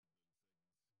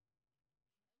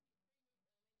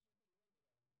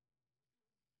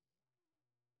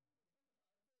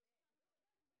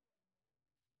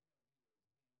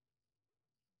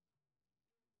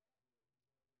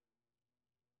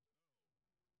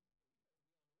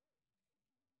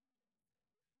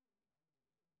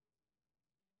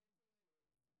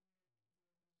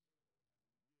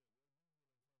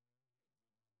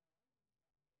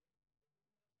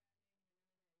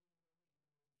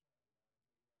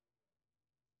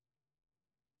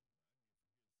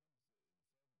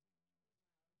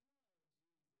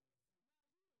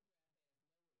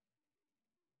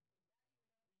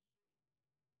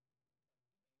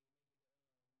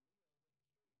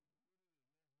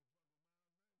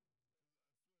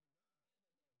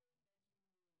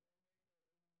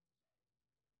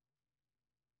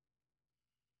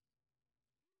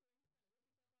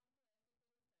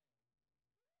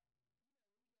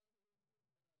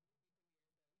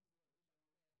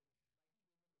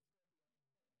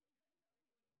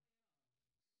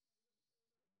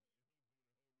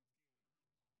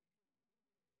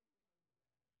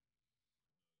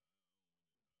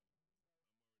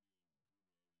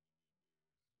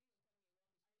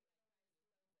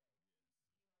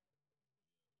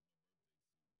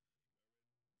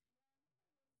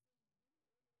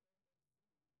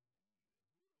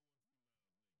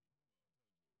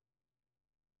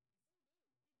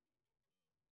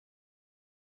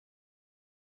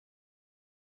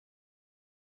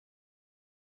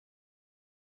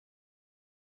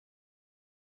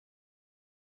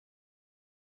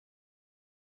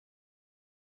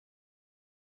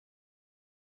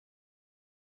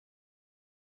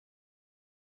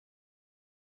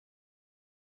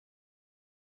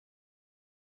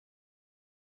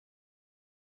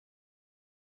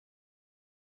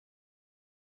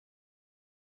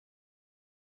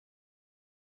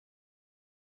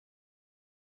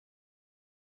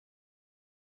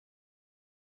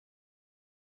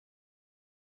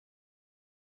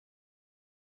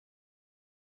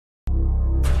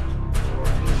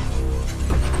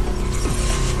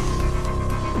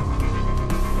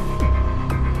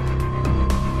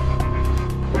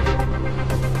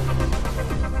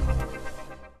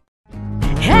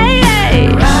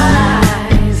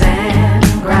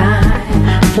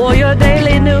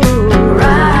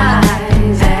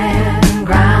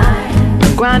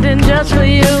just for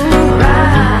you.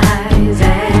 Rise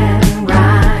and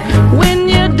grind. When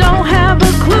you don't have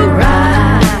a clue,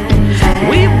 rise.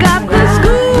 We've got the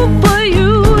scoop for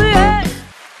you. Yeah.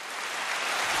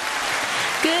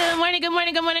 Good morning, good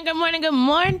morning, good morning, good morning, good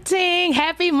morning.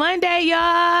 Happy Monday,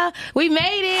 y'all. We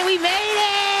made it. We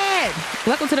made it.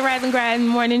 Welcome to the Rise and Grind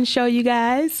Morning Show, you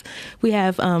guys. We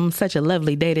have such a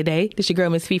lovely day today. This your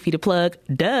girl, Miss Fifi, the plug.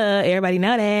 Duh, everybody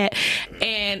know that.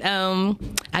 And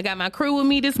I got my crew with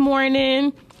me this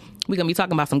morning. We're going to be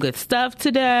talking about some good stuff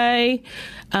today.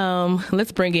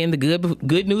 Let's bring in the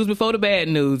good news before the bad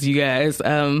news, you guys.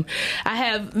 I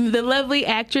have the lovely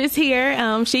actress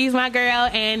here. She's my girl,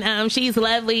 and she's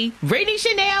lovely. Brittany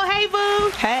Chanel. Hey, boo.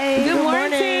 Hey, Good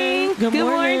morning. Good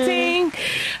morning.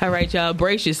 All right, y'all,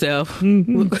 brace yourself.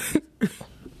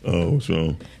 Oh,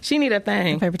 so She need a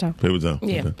thing. Paper towel. paper towel.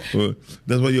 Yeah. Okay. Well,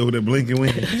 that's why you over there blinking,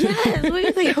 winking. Yes, what do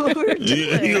you think we were doing?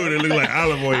 You over there look like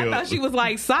olive I oil. thought she was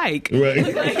like psych. Right. You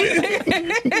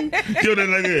over there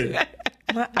like that.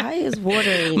 My eye is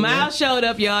watering. Miles showed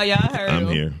up, y'all. Y'all heard I'm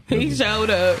him. here. He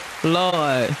showed up.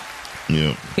 Lord.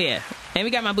 Yeah. Yeah. And we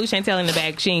got my boo Chantel in the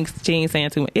back. She ain't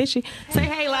saying too much. Is she? Say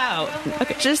hey loud.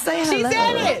 Okay. Just say hello. She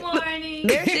said it. Morning.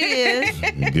 There she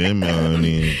is. Good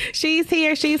morning. She's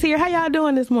here. She's here. How y'all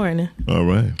doing this morning? All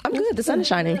right. I'm good. The sun is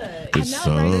shining. The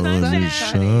sun is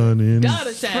shining.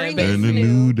 Daughter shine, baby. And the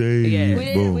new day Yeah.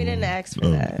 is We didn't ask for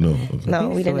Oh, that. no. Okay. No,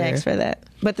 we didn't Swear. ask for that.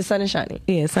 But the sun is shining.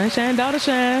 Yeah, sunshine, daughter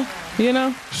shine. You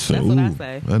know? So, That's what I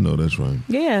say. I know that's right.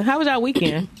 Yeah. How was y'all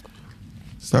weekend?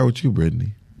 Start with you,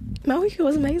 Brittany. My weekend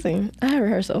was amazing. I had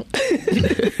rehearsal.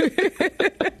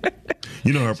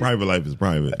 You know her private life is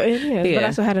private. Yeah. Yeah. But I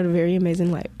also had a very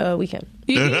amazing weekend.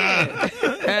 You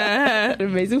did.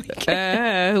 Amazing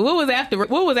weekend. What was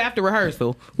after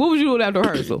rehearsal? What was you doing after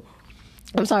rehearsal?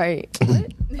 I'm sorry.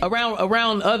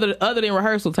 Around other than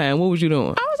rehearsal time, what was you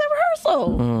doing? I was at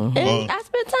rehearsal. And I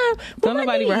spent time with Don't my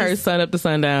nobody niece. rehearse sun up to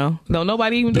sundown. Don't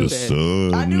nobody even do The that.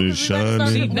 sun I do, is 'cause we gotta start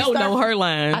shining. something. No, her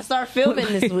lines. I start filming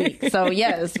this week. So,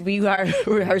 yes, we are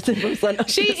rehearsing from sun up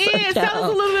She to is. sundown. Tell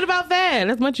us a little bit about that,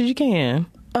 as much as you can.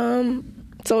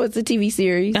 So it's a TV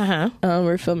series.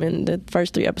 We're filming the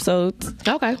first 3 episodes.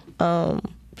 Okay.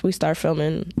 We start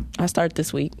filming. I start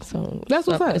this week. So That's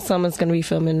what's up. Someone's going to be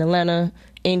filming in Atlanta,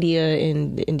 India,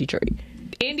 and in Detroit.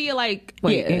 India, like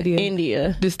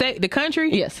India. the state, the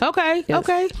country. Yes. Okay. Yes.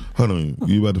 Okay. Hold on.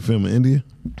 You about to film in India?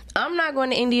 I'm not going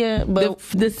to India, but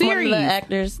The one of series. the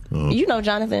actors, you know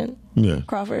Jonathan Yeah.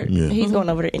 Crawford. Yeah. He's going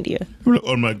over to India.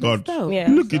 Oh my God. dope. Yeah,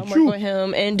 Look so at I'm working you. with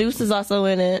him, and Deuce is also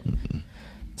in it.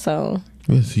 So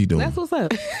What's he doing? That's what's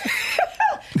up.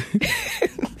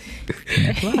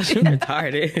 Miles, you're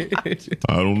retarded.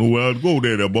 I don't know where I'd go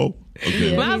there, boy.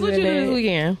 Okay. Miles, what you do this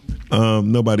weekend?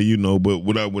 Nobody you know, but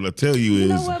what I tell you is, you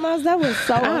know what, Miles? That was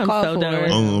so I'm uncalled so for. done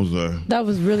with oh, I'm sorry. That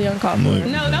was really uncalled for.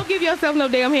 No, don't give yourself no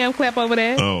damn hand clap over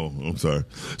that. Oh, I'm sorry.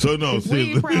 So no, We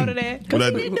seriously. ain't proud of that. What I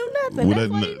You didn't do nothing. what That's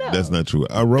I- why you know. That's not true.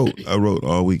 I wrote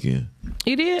all weekend.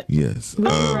 You did? Yes.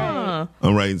 Uh,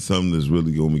 I'm writing something that's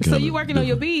really going to be so kind of. you working on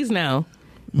your B's now?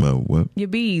 My what? Your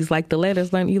B's, like the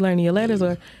letters. You learning your letters,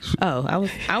 or I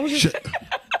was just.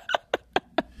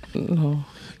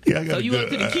 Yeah, I got So a you good, up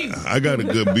to the Q. I got a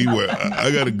good B word.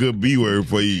 I got a good B word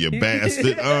for you, you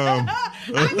bastard. I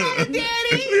got a daddy.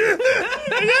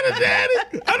 I got a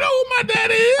daddy. I know who my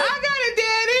daddy is. I got a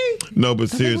daddy. No, but I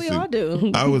think seriously, we all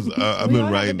do. I was. I've We been all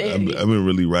have a writing. daddy. I've been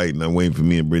really writing. I'm waiting for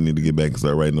me and Brittany to get back and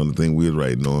start writing on the thing we was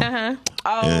writing on.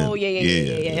 Oh, And-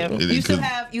 yeah.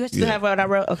 You still have what I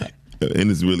wrote? Okay.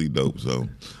 And it's really dope. So,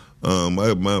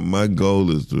 my goal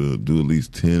is to do at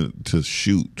least 10 to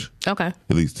shoot Okay.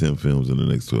 at least 10 films in the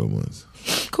next 12 months.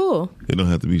 Cool. It don't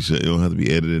have to be shot. It don't have to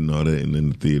be edited and all that, and in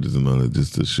the theaters and all that.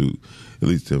 Just to shoot at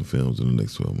least 10 films in the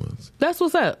next 12 months. That's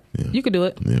what's up. Yeah. You can do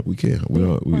it. Yeah, we can.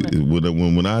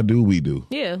 When I do, we do.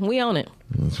 Yeah, we own it.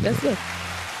 That's good.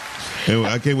 And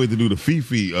I can't wait to do the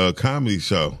Fifi comedy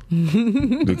show.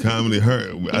 The comedy.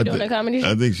 doing a comedy show?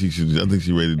 I think she should. I think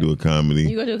she's ready to do a comedy.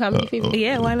 You gonna do a comedy, Fifi?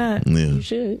 Yeah, why not? Yeah. You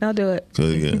should. I'll do it. So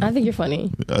yeah, I think you're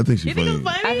funny. I think she's You think funny. I'm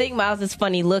funny? I think Miles is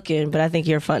funny looking, but I think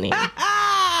you're funny.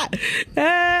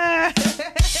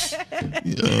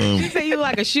 You say you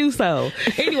like a shoe sole.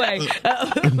 Anyway,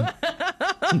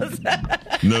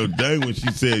 No, dang when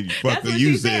she said that's fucker, what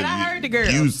you she said. said. I heard the girl.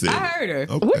 You said. I heard her.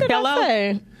 Okay. What did Hello? I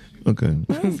say? Okay.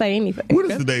 I didn't say anything. What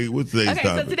is today? What's today's Okay, so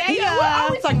topic? today, Yeah, what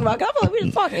are we talking about? I feel like we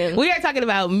just talking. we are talking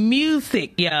about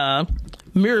music, y'all.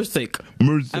 Music.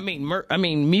 Mercy. I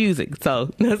mean music.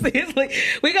 So seriously,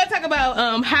 we're gonna talk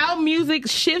about how music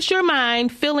shifts your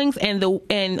mind, feelings, and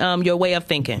your way of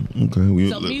thinking. Okay.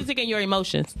 So music and your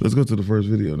emotions. Let's go to the first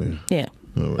video then. Yeah.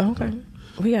 All right. Okay.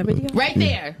 We got video. Right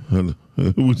there.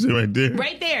 What's it right there?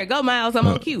 Right there. Go, Miles. I'm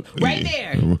on cue. Right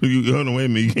there. Hold on, wait a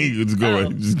minute. You can't just go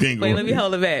right. Just can't go. Wait, right let me there.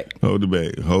 hold it back. Hold it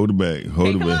back. Hold it back. Hold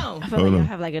Hey, it come back. on. I feel like I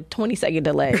have like a 20-second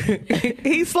delay.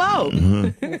 He's slow.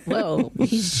 Well,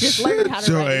 he's just learning how to Shut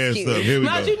your write his ass cue. up. Here we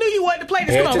Miles, go. you knew you wanted to play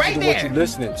this. Pay Come on, attention right to what you're there.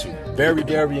 listening to. Very,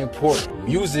 very important.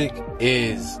 Music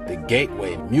is the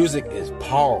gateway. Music is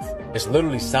powerful. It's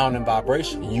literally sound and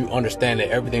vibration. You understand that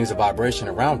everything's a vibration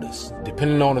around us.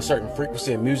 Depending on a certain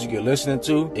frequency of music you're listening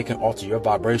to, it can alter your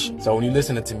vibration. So when you're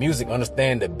listening to music,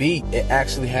 understand the beat, it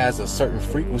actually has a certain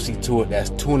frequency to it that's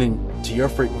tuning to your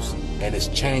frequency. And it's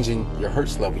changing your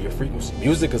hertz level, your frequency.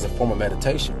 Music is a form of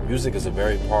meditation. Music is a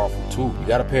very powerful tool. You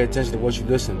gotta pay attention to what you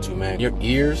listen to, man. Your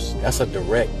ears, that's a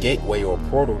direct gateway or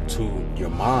portal to your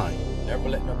mind. Never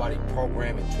let nobody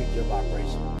program and tweak your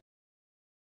vibration.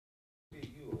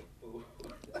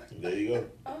 There you go.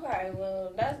 Okay,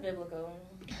 well, that's biblical.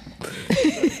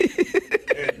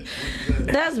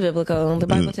 That's biblical. The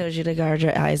Bible tells you to guard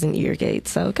your eyes and ear gates.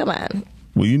 So come on.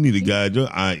 Well, you need to guide your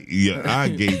eye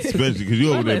gate, especially because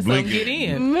you over there Let some get blinking.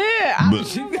 in. Man,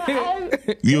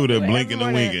 You over there blinking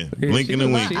and winking, blinking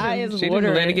and my winking. eye is She didn't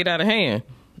watering. let it get out of hand.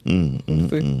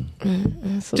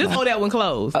 Just hold that one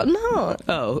closed. Oh, no.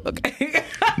 Oh, okay.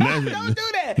 Now, Don't do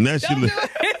that. Now Don't do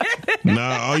it.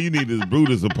 Nah, all you need is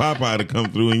Brutus or Popeye to come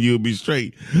through and you'll be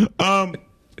straight.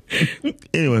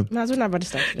 Anyway, Miles, we're not about to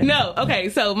start today. No. Okay.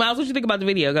 So, Miles, what you think about the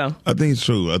video? Go. I think it's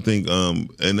true. I think,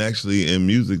 and actually in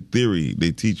music theory,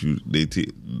 they teach you,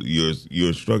 your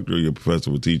instructor, your professor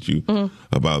will teach you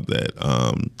about that.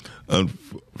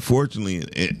 Unfortunately,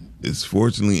 it's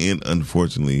fortunately and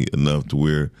unfortunately enough to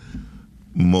where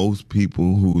most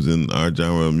people who's in our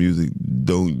genre of music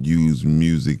don't use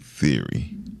music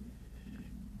theory.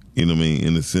 You know what I mean?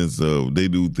 In the sense of they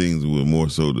do things with more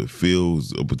so that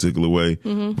feels a particular way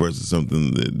versus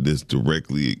something that just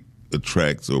directly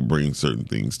attracts or brings certain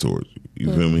things towards you.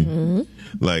 You feel me?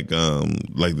 Like your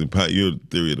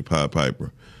theory of the Pied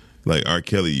Piper. Like R.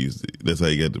 Kelly used it. That's how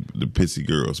you got the pissy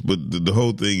girls. But the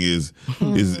whole thing is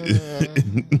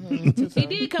He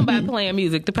did come by playing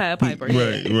music, the Pied Piper.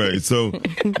 right. So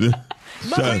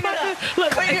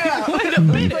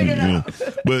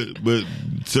but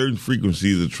certain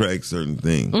frequencies attract certain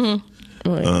things.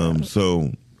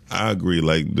 So I agree.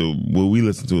 Like what we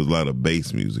listen to is a lot of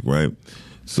bass music, right?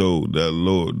 So that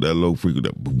low frequency,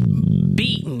 that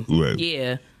Beating. right?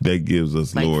 Yeah. That gives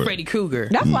us Like lower. Freddy Krueger.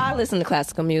 That's why I listen to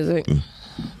classical music.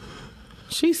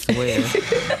 She swears.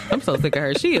 I'm so sick of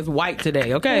her. She is white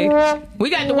today, okay? We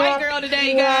got the white girl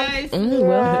today, guys.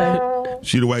 Well,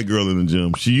 She the white girl in the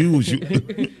gym.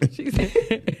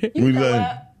 We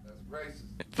like,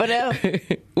 for them,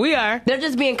 We are. they're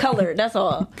just being colored. That's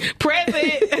all.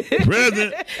 Present.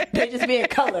 present They're just being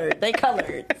colored. They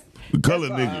colored.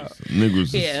 colored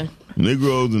niggers. Yeah.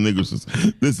 Negroes and negresses.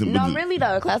 Listen, No, really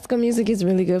though, classical music is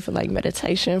really good for like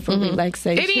meditation, for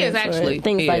relaxation. It is, for actually.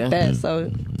 things Yeah. like that. So,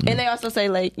 and they also say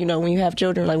like, you know, when you have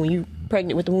children, like when you're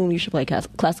pregnant with the womb, you should play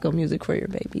classical music for your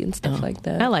baby and stuff like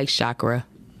that. I like chakra.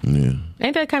 yeah.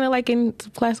 Ain't that kind of like in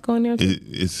classical in there too?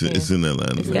 It's in that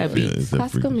line. It's gotta be. it's that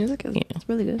Classical frequency. music is it's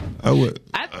really good.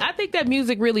 I think that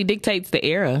music really dictates the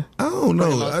era. I don't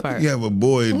know. most I think part. you have a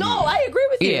boy. No, I agree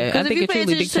with you. Yeah, I Because if think you it pay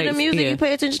truly attention to the dictates- music, yeah. you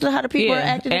pay attention to how the people are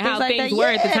acting and how things like things that. were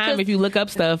at the Yeah, time. 'cause If you look up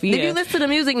stuff, yeah. if you listen to the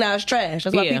music now, it's trash.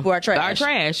 That's why Yeah. people are trash. Are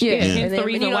trash. Yeah, Yeah. Hence And the then,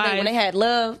 reason you know, why- when they had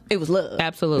love, it was love.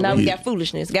 Absolutely. Now we Yeah. got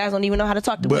foolishness. Guys don't even know how to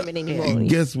talk to But women anymore.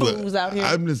 guess what? Fools out here.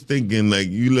 I'm just thinking, like,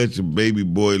 you let your baby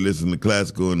boy listen to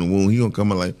classical in the womb, he gonna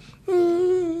come out like,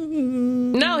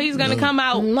 No, he's gonna come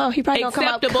out No, he probably gonna come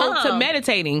out acceptable to calm.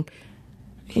 meditating.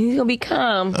 He's gonna be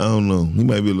calm. I don't know. He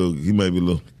might be a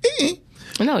little.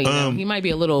 No, he might be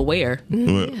a little aware.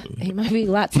 He might be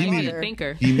a lot Might be smarter. a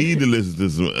thinker. He need to listen to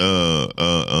some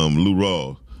Lou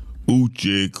Rawls.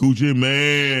 Coochie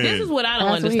man. This is what I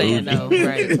don't That's what he understand, though. was-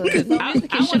 Right? I Music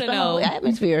can want shift to the whole know.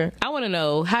 atmosphere. I want to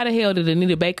know how the hell did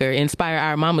Anita Baker inspire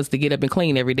our mamas to get up and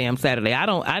clean every damn Saturday? I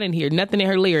didn't hear nothing in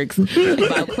her lyrics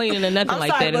about cleaning or nothing I'm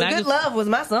like sorry, that. but And Good Love was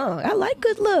my song. I like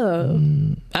Good Love.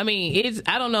 I mean,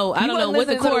 I don't know wasn't what's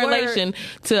the listening to the correlation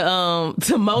to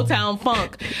Motown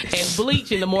funk and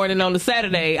Bleach in the morning on the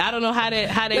Saturday. I don't know how they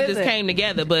just Listen, came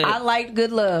together, but I liked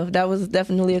Good Love. That was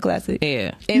definitely a classic.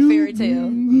 yeah. And Fairy Tale.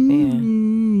 Yeah.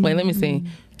 Wait, let me see.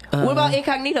 What about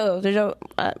Incognito? Did your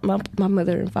my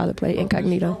mother and father play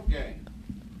Incognito?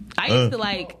 I used to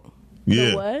like.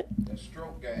 Yeah. What?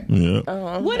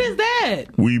 Yeah. What is that?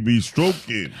 We be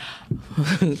stroking.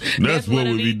 That's what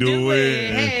we be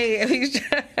doing. Hey,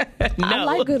 no. I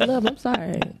like Good Love. I'm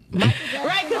sorry.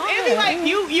 Right, because be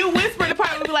like you whisper the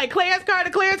part. We be like Clarence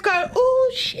Carter.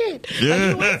 Ooh shit! Yeah. Like,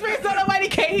 you whispering so nobody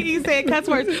can't hear you saying cuss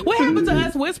words. What happened to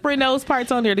us whispering those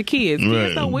parts on there? The kids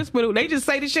Right. don't whisper. They just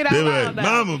say the shit out They're loud. like,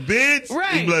 now. "Mama, bitch."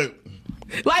 Right. You be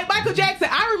like, Like Michael Jackson.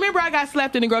 I remember I got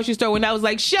slapped in the grocery store when I was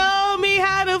like, "Show me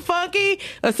how to funky"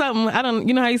 or something. I don't.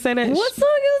 You know how you say that? What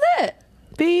song is that?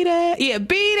 Beat it. Yeah,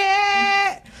 beat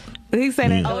it. He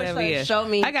said that. Oh, Whatever. it's like, Yeah. show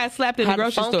me I got slapped in the how to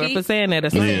grocery store funky? for saying that or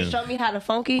something. Yeah. Show me how to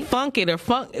funky. Funk it or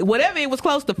funk whatever it was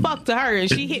close to fuck to her, and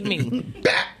she hit me.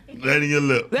 that in your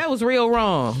lip. That was real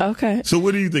wrong. Okay. So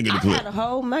what do you think of the I clip? had a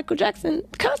whole Michael Jackson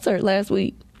concert last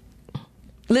week.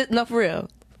 No, for real.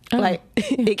 Like,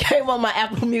 it came on my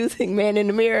Apple Music, Man in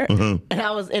the Mirror, and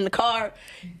I was in the car,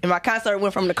 and my concert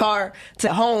went from the car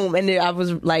to home, and then I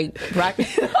was like rocking.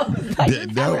 I was like,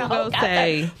 That- that- for the whole Go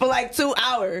say. concert for like 2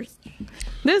 hours.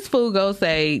 This fool go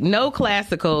say no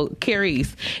classical,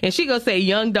 Carice, and she go say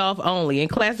Young Dolph only, and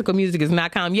classical music is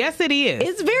not calm. Yes, it is.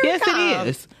 It's very yes, calm. it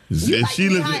is. If like she to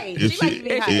be listen, hyped. if She like to be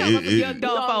And she hyped. talking about some Young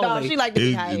Dolph No, only. she like to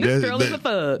be hyped. This girl is a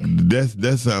thug.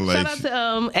 That sound like Shout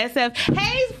out to SF.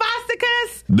 Hey,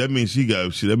 Fosticus. that means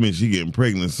that means she getting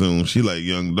pregnant soon. She like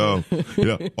Young Dolph.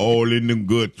 Yeah, all in the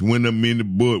guts when I'm in the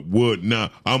butt. What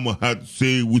now? I'ma have to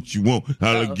say what you want.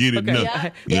 How to get it okay.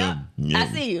 now? Yeah.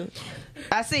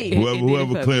 I see you.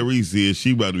 Whoever Clarice is,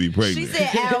 she about to be She pregnant.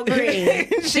 said Al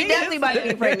Green. She definitely about to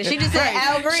be pregnant. She just said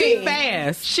Al Green. She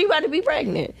fast. She about to be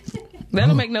pregnant. That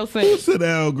don't make no Who sense. said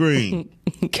Al Green?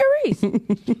 Carice.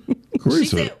 She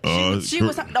Clarice. said she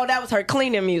was. No, that was her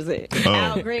cleaning music. Oh.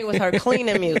 Al Green was her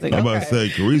cleaning music. I'm about to say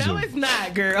Carissa. No, it's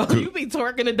not, girl. You be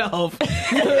twerking the Dolph.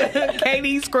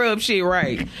 KD scrub shit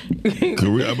right. I'm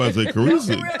about to say Carissa.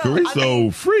 No, for real, though. Carissa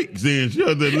old freak saying she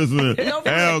out there listening to No, for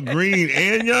Al Green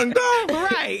and Young Dolph.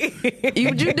 Right.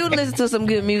 You do listen to some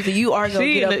good music. You are gonna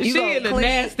She get in up. the, You she gonna in the clean.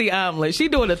 nasty omelet. She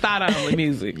doing the thought omelet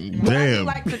music. I Damn.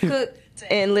 like to cook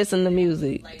and listen to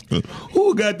music.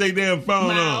 Who got their damn phone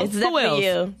Miles. on? It's Who definitely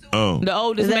else? you. Oh. The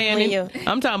oldest It's man. definitely In,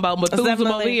 I'm talking about It's Methuselah over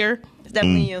definitely- here. It's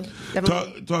definitely you.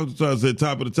 Definitely. Talk to us at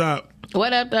top of the top.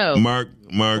 What up, though? Mark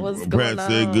What's Pratt going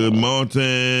said on? good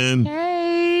morning.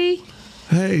 Hey.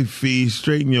 Hey, Fee,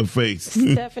 straighten your face.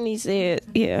 Stephanie said,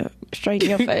 "Yeah, straighten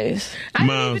your face." I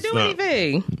Miles, didn't even do stop.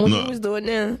 anything. What No. you was doing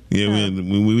then? Yeah, we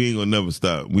ain't gonna never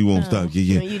stop. We won't stop.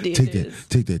 Yeah, no, you did Take this.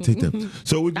 that.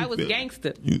 So what you I was feel?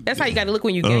 gangster. That's how you got to look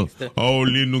when you gangster. All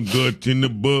in the gut, in the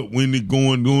butt, when they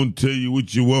gonna tell you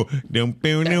what you want. I make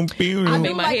do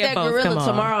my like that headphones Gorilla come on.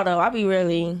 Tomorrow though. I be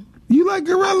really. You like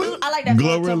Gorilla? I like that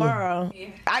Glorilla? Tomorrow.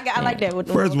 I like that with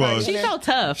the First of all, She's so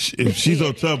tough. She's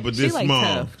so tough, but this like small.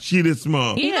 tough. She this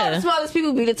small. You know Yeah. the smallest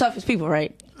people be the toughest people,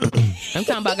 right? I'm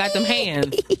talking about got them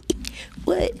hands.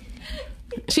 What?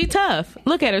 She tough.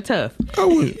 Look at her tough. I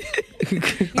would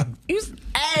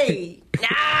Hey,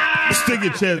 nah. stick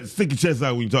your chest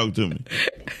out when you talk to me.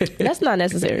 That's not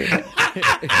necessary.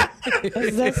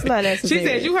 That's not necessary. She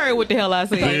said, "You heard what the hell I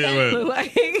said." Yeah, right.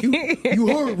 Like- You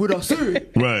heard what I said.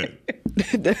 Right.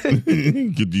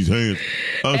 Get these hands.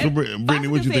 So Brittany,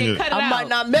 what you Oscar said, think? "Cut it I out." might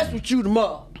not mess with you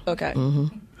tomorrow. Okay.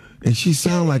 And she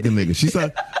sound like a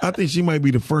nigga. I think she might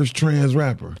be the first trans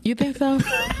rapper. You think so?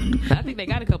 I think they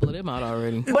got a couple of them out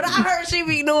already. But I heard she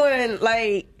be doing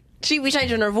like she be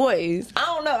changing her voice. I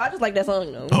don't know. I just like that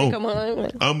song though. Oh. Come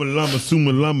on. I'm a llama,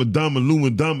 suma, llama, dama, luma,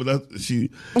 dama. That's Yeah,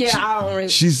 I don't really.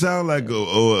 She sound like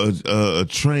a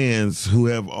trans who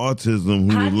have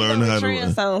autism who How would you learn know how the trans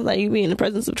to. sounds like you be in the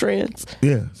presence of trans.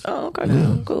 Yes. Oh, okay.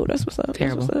 Cool. Cool. That's what's up.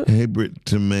 Terrible. That's what's Hey,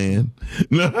 Brit man.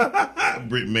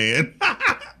 Brit man. up.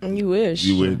 You wish.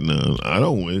 You wish? No, I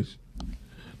don't wish.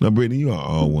 Now, Brittany, you are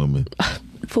all women.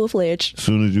 Full fledged. As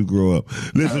soon as you grow up.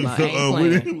 Listen, I so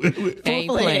ain't playing. Ain't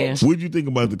playing. what'd you think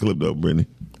about the clip, though, Brittany?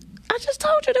 I just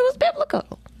told you that was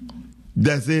biblical.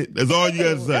 That's it. That's all you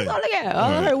got to say. That's all I got.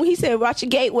 All I heard when he said, "Watch your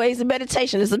gateways and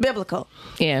meditation." It's a biblical.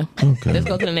 Yeah. Let's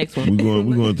go to the next one.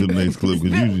 We're going to the next clip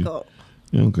because usually. Biblical.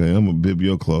 Okay, I'm gonna bib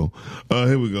your clothes.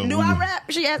 Here we go. Do I rap?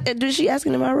 Did she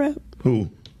asking him I rap? Who?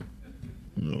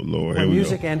 Oh Lord, here When we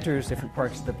music go. enters different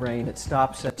parts of the brain, it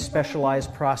stops at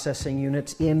specialized processing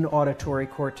units in auditory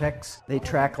cortex. They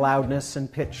track loudness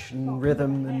and pitch and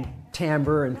rhythm and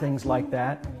timbre and things like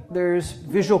that. There's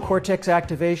visual cortex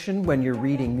activation when you're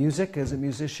reading music as a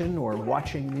musician or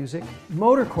watching music.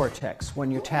 Motor cortex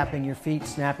when you're tapping your feet,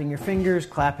 snapping your fingers,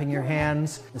 clapping your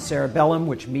hands. The cerebellum,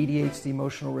 which mediates the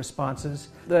emotional responses.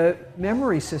 The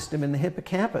memory system in the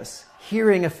hippocampus,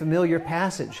 hearing a familiar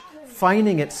passage,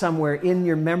 finding it somewhere in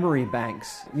your memory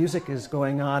banks. Music is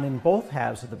going on in both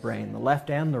halves of the brain, the left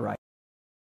and the right.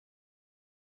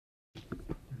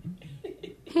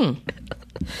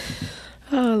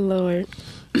 Oh Lord.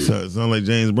 So it sounds like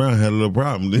James Brown had a little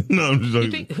problem. No, I'm just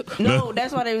joking. No,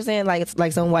 that's why they were saying like it's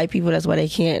like some white people. That's why they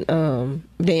can't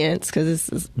dance because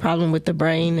it's a problem with the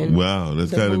brain and Wow,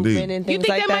 that's the kind of movement deep. and You things think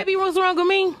like that might be what's wrong with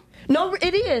me? No,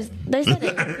 it is. They said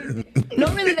it. No,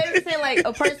 really, they were saying like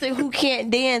a person who can't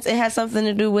dance. It has something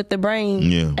to do with the brain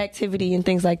Yeah. activity and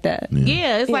things like that.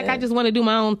 Yeah, it's like Yeah. I just want to do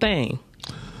my own thing.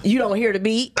 You don't hear the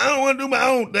beat. I don't want to do my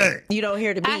own thing. You don't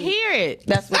hear the beat. I hear it.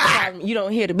 That's what the problem. You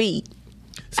don't hear the beat.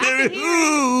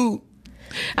 Ooh.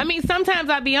 I mean, sometimes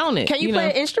I be on it. Can you play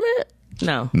an instrument?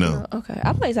 No. No. Okay,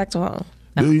 I play saxophone.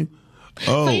 Do you?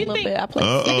 Oh. So you A little think, bit. I play. you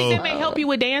think Uh-oh. that may help you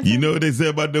with dancing? You know what they say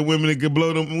about the women that can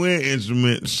blow them wind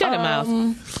instruments? Shut him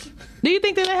mouth. Do you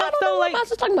think that I helps don't know though? what I Like, was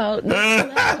just talking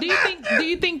about. do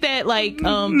you think that like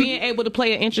being able to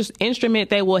play an instrument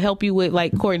that will help you with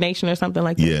like coordination or something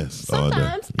like that? Yes. all day.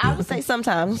 Sometimes I would say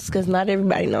sometimes because not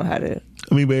everybody know how to.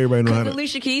 I mean, but everybody know how to.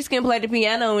 Alicia Keys can play the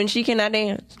piano and she cannot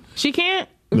dance. She can't.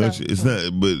 No, it's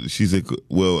not. But she said,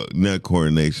 well, not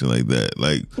coordination like that.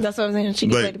 Like, That's what I'm saying. She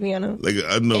can play the piano. Like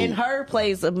I know. And her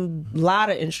plays a lot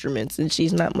of instruments, and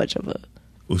she's not much of a.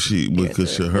 Well,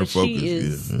 because dancer. her But focus she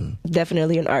is yeah.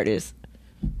 definitely an artist.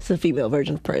 It's a female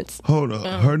version of Prince. Hold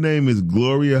on. Her name is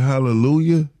Gloria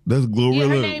Hallelujah. That's Gloria.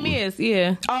 Yeah, her name is.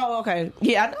 Yeah. Oh, okay.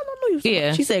 Yeah, I don't know you.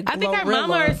 Yeah. She said. I think her Glorilla.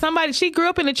 mama or somebody. She grew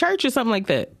up in the church or something like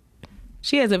that.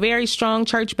 She has a very strong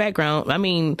church background. I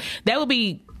mean, that would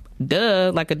be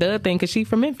like a duh thing because she's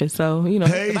from Memphis. So you know.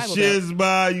 Hey,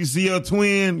 Shizba, you see your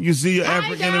twin? You see your Hi,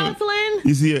 African? Jocelyn.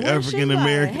 You see your Where's African Shizba?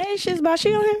 American? Hey, Shizba,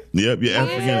 she on here? Yep, your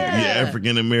African, Yeah. your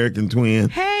African American twin.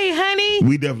 Hey, honey.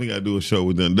 We definitely got to do a show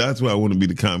with them. That's why I want to be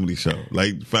the comedy show.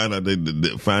 Like, find out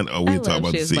find. Oh, we'll I talk love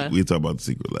about the Shizba. secret. We'll talk about the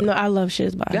secret. Later. No, I love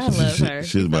Shizba. I love her.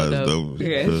 She's Shizba so is dope.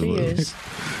 Yeah, Shizba. she is.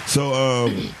 So,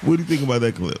 what do you think about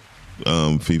that clip,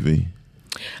 Fifi?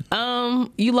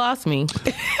 You lost me.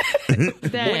 When they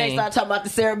Dang. start talking about the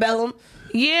cerebellum,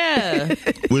 Yeah.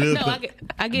 What is No, the-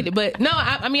 I get it, but no,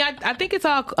 I mean, I think it's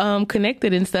all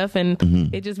connected and stuff,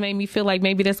 and it just made me feel like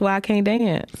maybe that's why I can't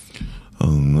dance. Oh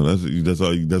no, that's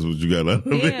all. That's what you got out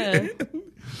of it.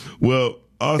 Well,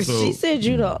 also, she said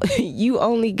you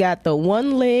only got the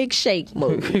one leg shake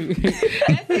move.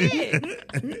 That's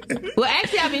it. Well,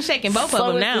 actually, I've been shaking both So of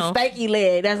them it's now. the stanky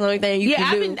leg. That's the only thing you Yeah,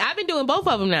 can do. I've been doing both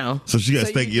of them now. so she got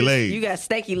So stanky you legs. You got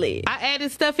stanky leg. I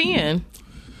added stuff in.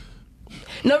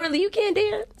 No, really, you can't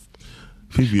dance.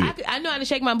 Fifi, I know how to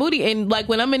shake my booty, and like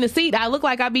when I'm in the seat, I look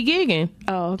like I be gigging.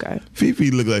 Oh, okay. Fifi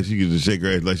look like she could just shake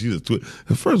her ass like she just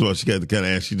First of all, she got the kind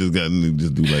of ass she just got to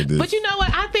just do like this. But you know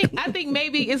what? I think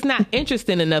maybe it's not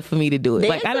interesting enough for me to do it.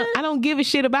 Like I don't give a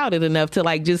shit about it enough to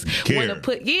like just want to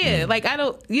put like I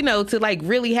don't to like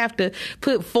really have to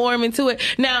put form into it.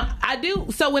 Now I do.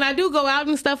 So when I do go out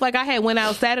and stuff, like I had went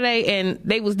out Saturday and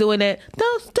they was doing that.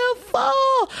 Don't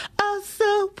fall, so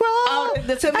wrong. Oh,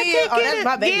 the Tamia. Oh, that's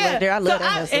my baby right there. I love that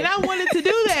hustle. And I wanted to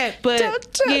do that, but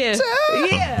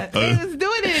yeah, they was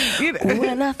doing it.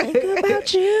 When I think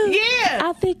about you, Yeah.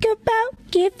 I think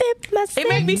about giving myself. It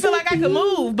made me feel like I could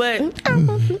move, but and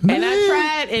I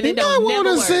tried, and it don't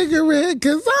never work. cigarette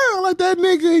because I don't like that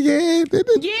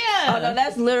nigga. Yeah. Oh no,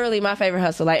 that's literally my favorite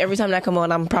hustle. Like every time that come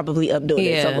on, I'm probably up doing it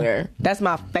Yeah. somewhere. That's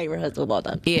my favorite hustle of all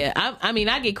time. Yeah, I mean,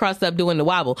 I get crossed up doing the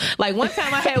wobble. Like one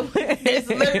time I had, It's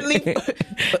literally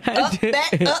up,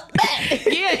 back.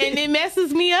 yeah, and it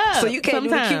messes me up. So you can't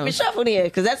sometimes. even keep it shuffled in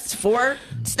because that's 4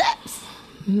 steps,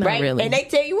 Not right? really. And they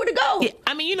tell you where to go. Yeah,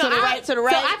 I mean, To the right, to the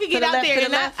right, so I could to get the out left, there to the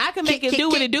and left. I can make Kick, it do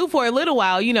kick, what it do for a little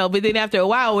while, but then after a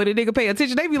while, when a nigga pay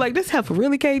attention, they be like, "This heifer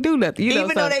really can't do nothing." Even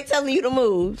so though they telling you the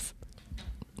moves,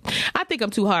 I think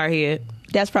I'm too hard head.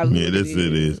 that's probably Yeah, that's it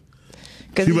is.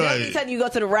 Because She you be know like- they telling you go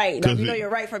to the right. Like, you know it- your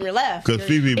right from your left. Because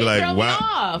Fifi be It like, throw me why?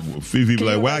 off. Fifi be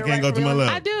like, you why I go can't go right to my from your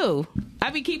left? I do. I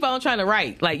be keep on trying to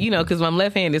write, like because I'm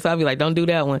left-handed, so I be like, "Don't do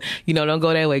that one. Don't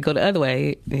go that way. Go the other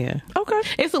way." Yeah. Okay.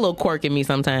 It's a little quirk in me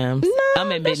sometimes. No,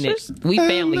 I'm admitting that's it. We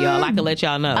family, y'all. I can let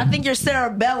y'all know. I think your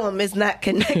cerebellum is not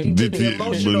connected to the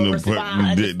emotional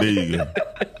response. There you go.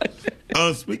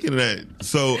 Speaking of that,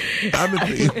 so I've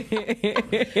been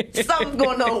thinking, Something's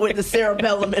going on with the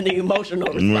cerebellum and the emotional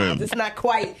response. Right. It's not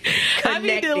quite I be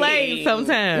connecting. delayed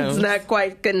sometimes. It's not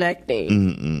quite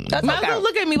connecting. That's Might as well okay.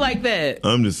 look at me like that.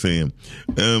 I'm just saying,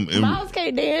 and Miles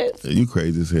can't dance. you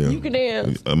crazy as hell. You can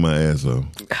dance. My ass off.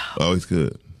 Always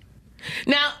could.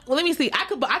 Now, let me see.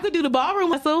 I could do the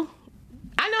ballroom whistle.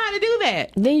 I know how to do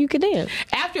that. Then you can dance.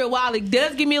 After a while, it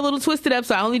does get me a little twisted up,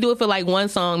 so I only do it for like one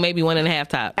song, maybe 1.5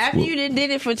 tops. After you did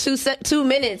it for 2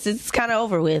 minutes, it's kind of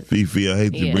over with. Fifi, I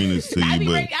hate to Yeah. bring this to I you, be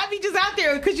but ready, I be just out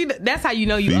there because that's how you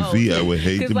know you Fifi, old. I would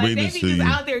hate to 'Cause, like, bring they this be to just you.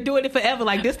 out there doing it forever.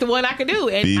 Like this, the one I can do.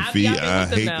 And I be Fifi, out there I with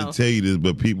them hate now. to tell you this,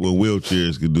 but people in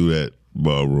wheelchairs could do that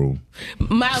ballroom.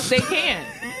 Miles, they can.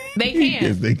 They can.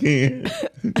 Yes, they can.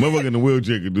 Motherfucker in the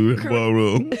wheelchair can do that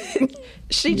ballroom.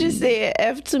 She just said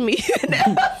F to me.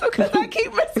 Because I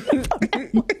keep messing up.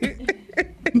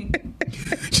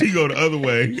 She go the other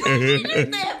way.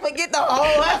 Forget the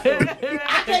whole effort.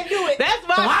 I can't do it. That's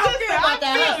my So I don't sister. care about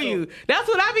that I hustle. feel you. That's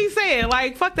what I be saying.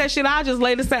 Like, fuck that shit. I'll just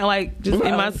lay the sound, like, just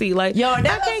in my seat. Like, Yo, I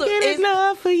that can't hustle get is-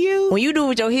 enough for you. When you do it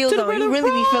with your heels To the on, you rhythm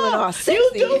really be feeling all raw. sexy.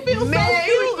 You do feel so Man, you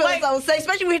cute, be feeling like- so sexy,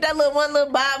 especially with that one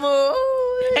little bottom.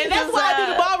 And that's why I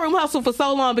do the ballroom hustle for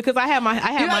so long, because I have my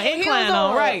got your incline heels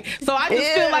on, on. right? So I just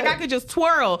feel Yeah. like I could just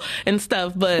twirl and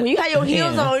stuff. But When you have your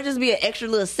heels Yeah. on, it just be an extra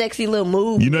little sexy little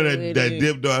move. You know that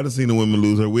dip though? I done seen a woman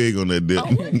lose her wig on that dip.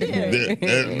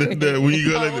 When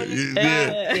you go like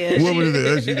Yeah. woman is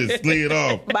that? She just slid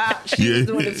off. Bop, she was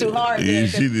doing it too hard. Yeah, man,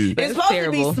 she did. It's supposed to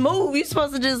terrible. be smooth. You're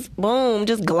supposed to just boom,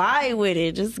 just glide with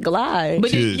it, just glide.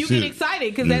 But Shit, you shit. get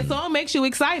excited because that song makes you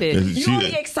excited. you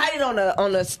only get excited on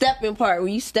the stepping part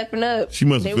when you stepping up. She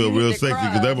must Then feel when you real hit the sexy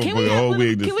because crowd. that Can we motherfucker whole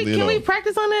wig just slid can we off.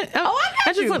 practice on it? I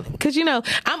got you. Because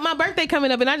my birthday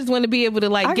coming up, and I just want to be able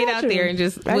to I get got out you. there and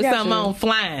just I with got something you. on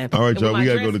flying. All right, And with y'all, my we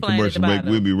got to dress go to flying at the commercial break.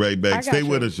 bottom. We'll be right I back. got Stay you.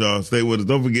 with us, y'all. Stay with us.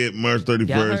 Don't forget March 31st.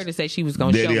 Y'all heard her say she was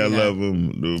going to show Daddy, me I that. love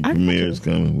him. The premiere is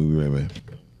coming. We'll be right back.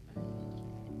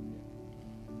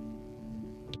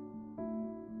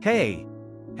 Hey,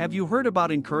 have you heard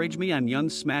about Encourage Me on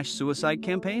Young's Smash Suicide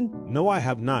campaign? No, I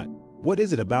have not. What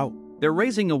is it about? They're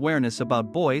raising awareness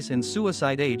about boys in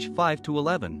suicide age 5 to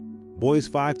 11. Boys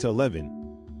 5 to 11.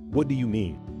 What do you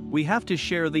mean? We have to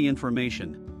share the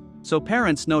information so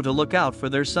parents know to look out for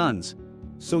their sons.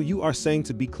 So you are saying,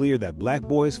 to be clear, that black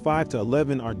boys 5 to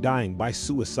 11 are dying by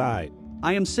suicide?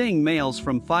 I am saying males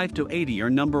from 5 to 80 are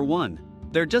number one.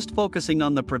 They're just focusing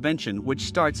on the prevention, which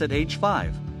starts at age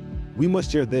 5. We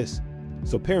must share this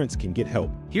so parents can get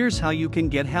help. Here's how you can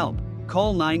get help.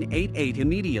 Call 988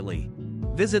 immediately.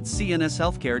 Visit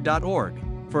cnshealthcare.org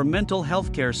for mental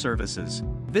health care services.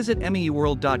 Visit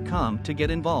MEworld.com to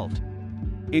get involved.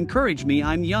 Encourage Me,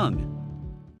 I'm Young.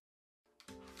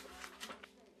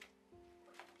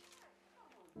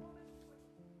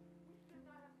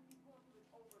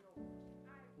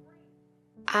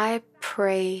 I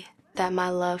pray that my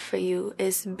love for you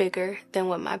is bigger than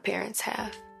what my parents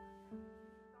have.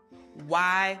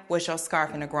 Why was your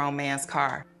scarf in a grown man's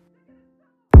car?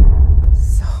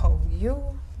 So you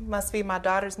must be my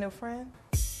daughter's new friend?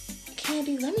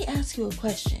 Candy, let me ask you a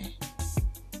question.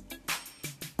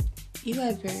 You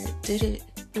ever did it?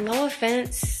 No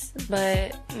offense,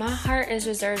 but my heart is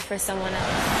reserved for someone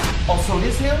else. Oh, so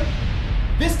this him?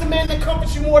 This the man that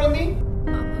comforts you more than me?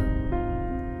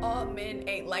 All men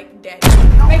ain't like daddy.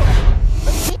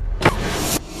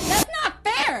 That's not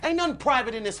fair! Ain't nothing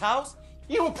private in this house.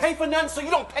 You don't pay for nothing, so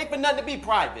you don't pay for nothing to be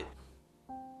private.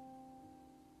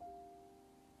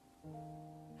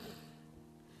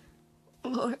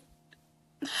 Lord,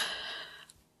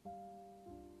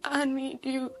 I need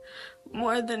you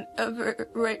more than ever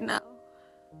right now.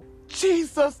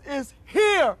 Jesus is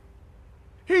here!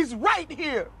 He's right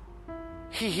here!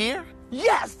 He here?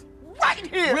 Yes! Right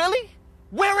here! Really?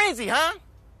 Where is he, huh?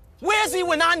 Where's he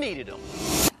when I needed him?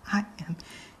 I am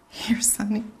here,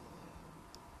 Sonny.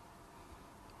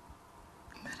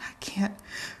 But I can't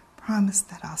promise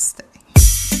that I'll stay.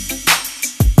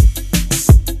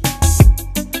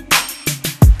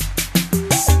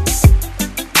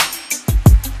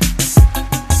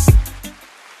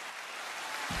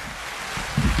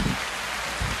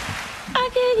 I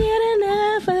can't get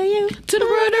enough of you. To the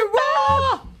rhythm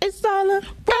raw. It's all a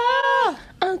raw.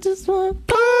 I just want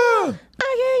more.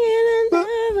 I can't get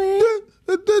enough of you.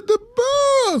 The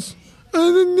boss.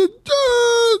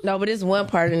 No, but there's one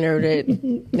part in there that.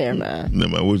 Never mind. Never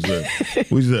mind. What's that?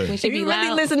 What's When that? she If be you really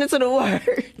loud. listening to the word,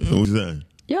 What's that?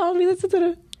 y'all only listen to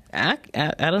the. I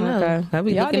don't know. I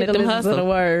be Y'all looking need at to them listen to the hustle.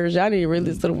 words. Y'all need to really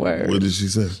listen to the words. What did she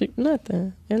say?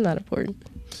 Nothing. It's not important.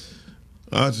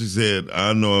 She said,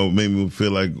 I know it made me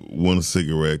feel like want a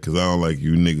cigarette because I don't like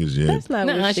you niggas yet. That's not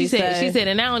Nuh-uh, what she said,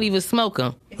 and I don't even smoke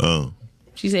them. Oh.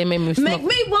 She said, make me smoke. Make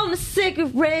me want a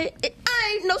cigarette.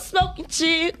 I ain't no smoking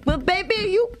chick, but baby,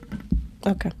 you.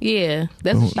 Okay. Yeah,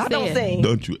 that's what she I said. don't sing.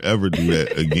 Don't you ever do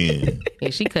that again. Yeah,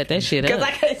 she cut that shit Because up.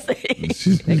 I can't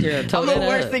sing. That girl told I'm the that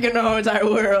worst up. singer in the whole entire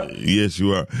world. Yes,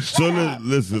 you are. So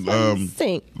listen,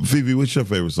 Sing. Phoebe, what's your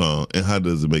favorite song and how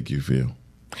does it make you feel?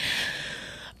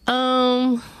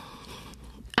 I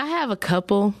have a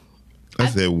couple. I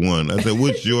said one. I said,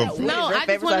 what's your No, I just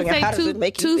favorite want song, to and how say does it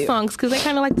make you two feel? songs because they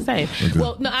kind of like the same. Okay.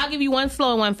 Well, no, I'll give you one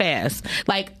slow and one fast.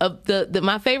 Like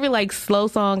my favorite like slow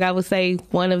song, I would say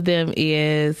one of them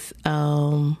is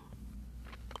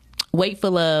 "Wait for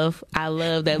Love." I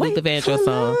love that Luther Vandross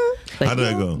song. How did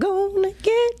that go? Gonna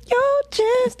get your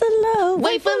chance to love.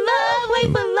 Wait for love,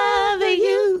 wait for love, and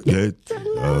you. That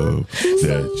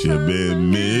you've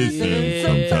been missing.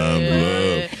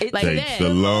 Sometimes love Like takes that. a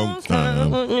long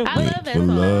time. I love that song.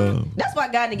 Love. That's why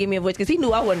God didn't give me a voice, because he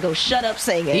knew I wouldn't go shut up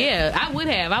singing. Yeah, I would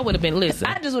have been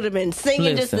listening. I just would have been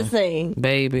singing just to Listen. sing.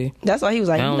 Baby. That's why he was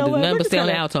like, I don't you know do what? nothing We're but just stay on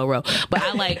the gonna- alto row. But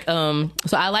I like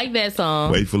so I like that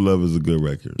song. Wait for Love is a good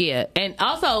record. Yeah. And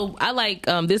also I like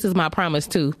This Is My Promise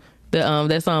too.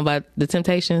 That song by The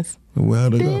Temptations. Well,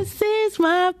 how'd it go? This is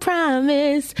my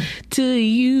promise to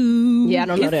you. Yeah, I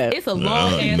don't know that. It's a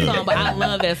long ass No. song, but I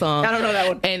love that song. I don't know that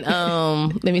one. And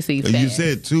let me see. You Fast.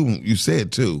 said two. You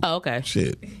said two. Oh, okay.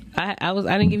 Shit. I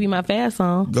didn't give you my fast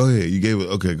song. Go ahead. You gave it.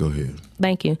 Okay, go ahead.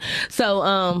 Thank you. So,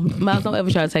 Miles, don't ever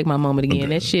try to take my moment again.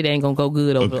 That shit ain't gonna go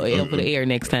good over the air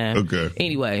next time. Okay.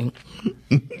 Anyway,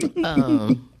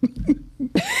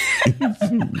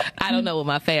 I don't know what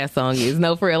my fast song is.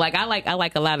 No, for real. Like I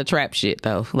like a lot of trap shit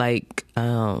though. Like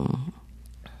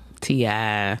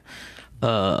T.I.,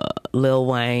 Lil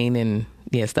Wayne, and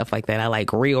yeah, stuff like that. I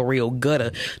like real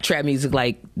gutter trap music,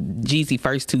 like Jeezy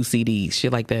first 2 CDs,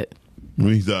 shit like that.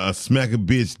 When he's smack a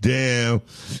bitch down,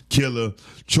 killer,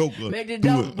 choker. Make the do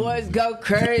dope it. boys go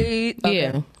crazy.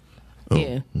 Yeah.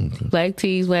 Yeah, black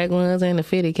tees, black ones, and a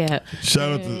fitted cap.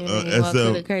 Shout out to Walk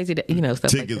SL. the crazy, stuff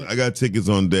Tickets. like that. I got tickets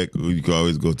on deck. You can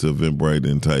always go to Eventbrite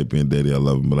and type in "Daddy, I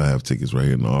love him," but I have tickets right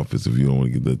here in the office if you don't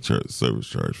want to get the service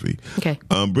charge fee. Okay.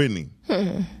 Brittany.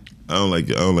 I don't like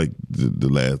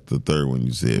the third one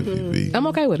you said, VV. I'm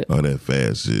okay with it. All that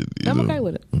fast shit. I'm okay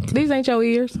with it. These ain't your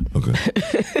ears. Okay.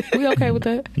 We okay with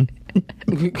that?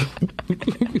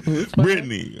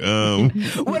 Brittany.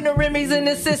 When the Remy's in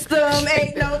the system,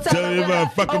 ain't no Tell telling me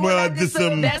about fucking when I did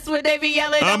some. That's what they be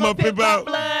yelling. I'm a pimp out.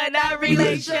 blood, not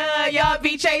relation. Y'all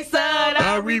be chasing.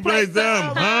 I replay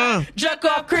them, huh? Drunk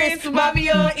off Chris,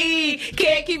 Bobby on E.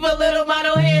 Can't keep a little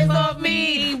model hands off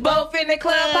me. Both in the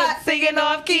club, hot singing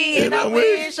off key. And I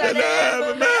wish I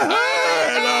never met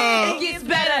her. It gets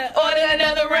better. Order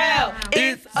another round.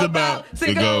 It's about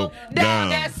to go down.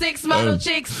 That's 6 model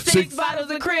chicks, 6 bottles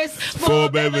of Chris, 4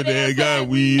 baby, they got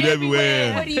weed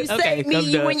everywhere. What do you say Okay, me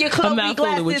I'm done. when you I'm close me not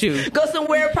fooling with glasses? you. Go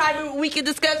somewhere private, we can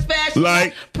discuss fashion.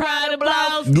 Like Prada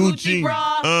blouse, Gucci, Gucci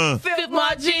bra, Fit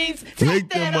my jeans. Take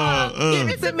that off. Give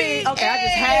it to me. Okay, I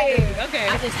just had to. Okay.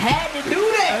 I just had to do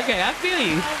that. Okay, I feel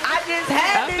you. I just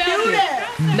had to felt do it. that.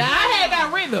 Nah, I had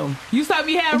got rhythm. You saw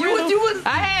me have rhythm. was-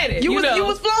 I had it. you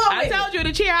was flowing. I told you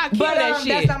to cheer. I killed But that shit.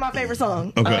 that's not my favorite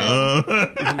song. Okay.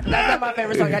 That's not my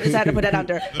favorite song. I just had to put that out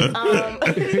there. That's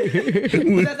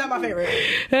not my favorite.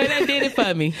 That did it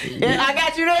for me. Yeah, I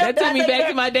got you there. That took me back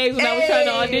to my days when I was trying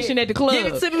to audition at the club.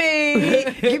 Give it to me.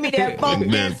 Give me that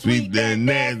funk, that sweet, that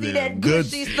nasty, that good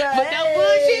Gucci stuff. But don't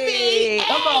bullshit me.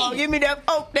 Come on, give me that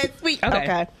funk, that sweet.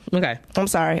 Okay. Okay. I'm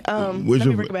sorry. Let What's me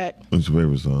your bring it back. What's your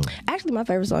favorite song? Actually, my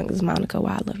favorite song is Monica,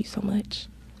 Why I Love You So Much.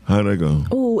 How'd that go?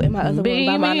 Ooh, and my other one by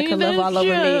Baby, Monica, Love All Over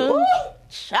Me. that's Ooh,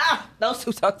 child, those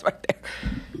 2 songs right there.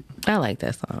 I like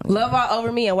that song. Love All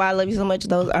Over Me and Why I Love You So Much.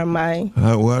 Those are my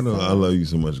Why do I love you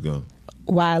so much go?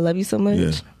 Why I Love You So Much.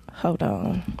 Yeah. Hold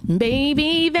on.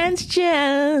 Baby, that's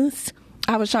just.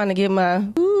 I was trying to get my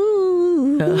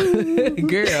ooh.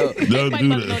 Girl. Don't do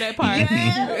Know that part.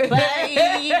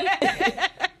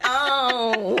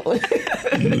 Oh.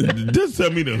 Just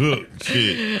tell me the hook.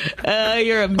 Shit.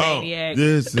 You're a Oh, maniac.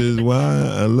 this is why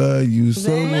I love you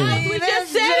so much. We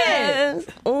just said it.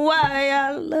 Why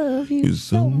I love you You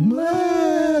so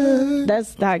much.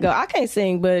 That's how I go. I can't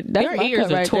sing, but that's Your my ears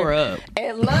cut are right tore there. up.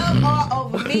 And Love All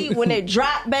Over Me, when it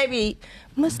dropped, baby,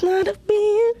 must not have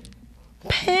been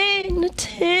paying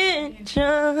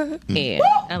attention. Yeah,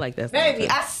 I like that song. Baby,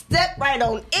 I stepped right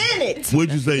on in it.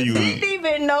 What'd you say you Didn't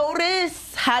even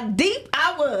notice how deep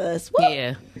I was. Woo.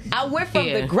 Yeah. I went from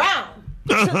Yeah. the ground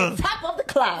to the top of the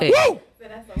cloud. Yeah. Woo.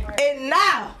 And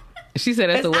now, She said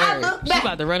that's As the I word. look She's back-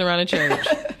 about to run around the church.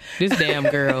 This damn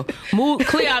girl. Move,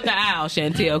 clear out the aisle,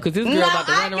 Chantel, because this girl now about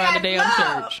to run I around the got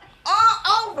damn love church.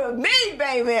 all over me,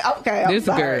 baby. Okay, I'm This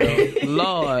sorry. girl.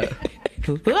 Lord.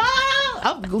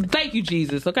 Thank you,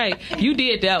 Jesus. Okay, you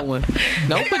did that one.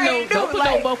 Don't put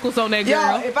no vocals on that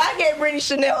girl. Yo, if I get Brittany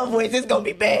Chanel a voice, it's gonna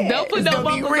be bad. Don't put It's no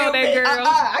gonna be vocals real on that bad. girl.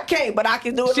 I can't, but I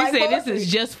can do it. She like said this poetry.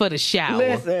 is just for the shower.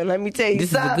 Listen, let me tell you This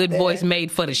something. is a good voice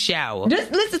made for the shower.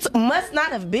 Just listen to must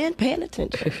not have been paying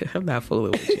attention. I'm not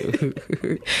fooling with you.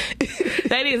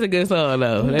 That is a good song,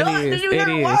 though. That Dog, is. did you It hear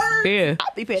the is. words? Yeah. I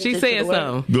be paying She attention said to the words.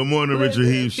 something. Good morning, Richard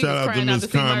Heath. She Shout was out to crying out Miss to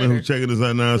see Carmen murder. who's checking us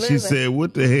out now. She Listen. said,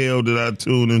 "What the hell did I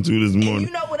tune into this morning?"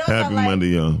 you know what else I Happy like? Monday,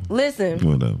 y'all. Listen,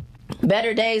 What up?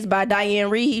 Better Days by Diane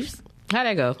Reeves. How'd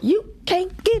that go? You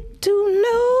can't get to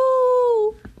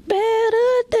know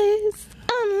better days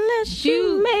unless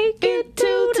you make it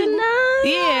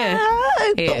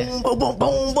boom,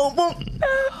 boom, boom, boom, boom.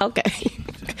 Okay.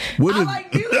 What is?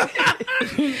 Like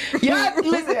music. Y'all,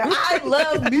 listen, I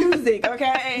love music,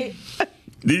 okay?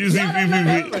 Did you see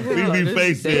Fifi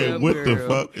face said, "What the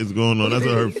fuck is going on?" That's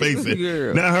what her face said.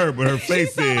 Not her, but her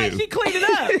face Sound like said. she cleaned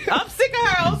it up. I'm sick of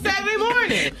her on Saturday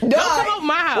morning. Don't come over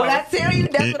my house. When I tell you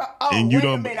that's what and you wait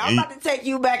don't- a minute. I'm about to take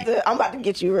you back to, I'm about to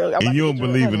get you real. And you don't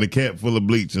believe in a cat full of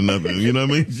bleach or nothing. You know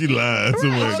what I mean? She lied. She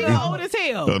old as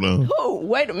hell. Hold on. Oh,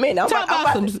 wait a minute. Talk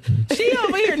about some. She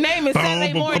over here naming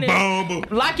Saturday morning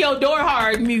like your door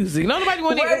hard music. Nobody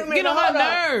want Wait a to minute, get on my hold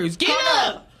on. nerves. Get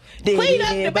Hold up. Did Clean up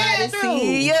the anybody bathroom.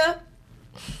 see ya?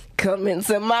 Come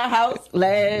into my house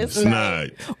last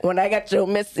night when I got your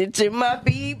message in my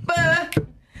beeper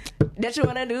that you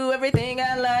wanna do everything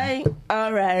I like.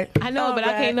 All right, I know, but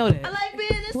I can't know that. I like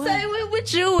being the same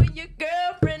with you and your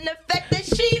girlfriend. The fact that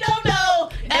she don't know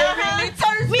it really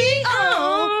turns me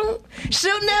on.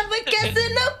 She'll never guess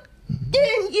it up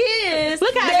in years.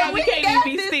 Look how that we can't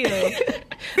even be still.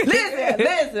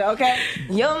 Listen, okay.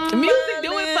 Your Music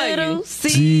do it for you. little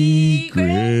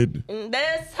Secret.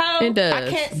 That's how It does. I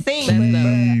can't sing,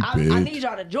 but I Secret. need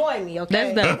y'all to join me,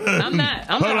 okay? That's dope. I'm not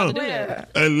Hold about on. to do that.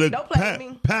 Hey, look, Don't play with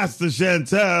me. Pastor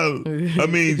Chanel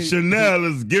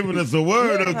is giving us a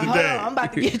word of the Hold day. on, I'm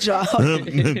about to get y'all.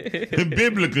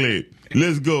 Biblically,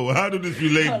 let's go. How does this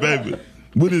relate, baby?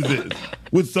 What is this?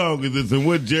 What song is this? And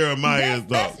what Jeremiah is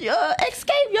That's talking? your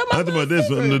Escape. You're my I'm talking about this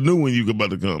one, the new one you about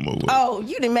to come over with. Oh,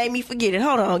 you done made me forget it.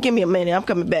 Hold on, give me a minute. I'm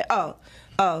coming back. Oh,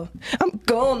 I'm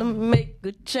gonna make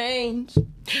a change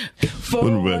for For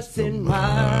the what's rest of in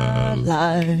my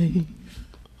life.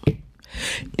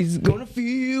 It's gonna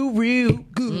feel real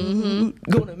good.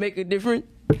 Gonna make a difference.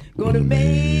 Gonna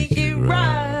make it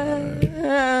right.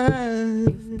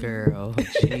 Girl,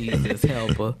 Jesus,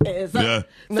 help her. Yeah.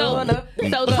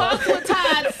 So Talks with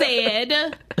Todd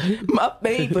said, my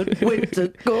favorite way to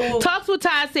go. Talks with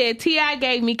Todd said, T.I.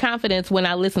 gave me confidence when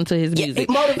I listened to his music.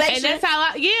 Motivation. And that's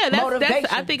how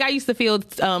that's I think I used to feel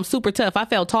super tough. I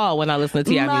felt tall when I listened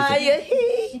to T.I.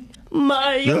 music.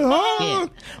 Maya,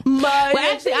 Well,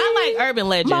 actually, I like Urban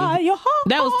Legend.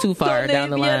 That was too far down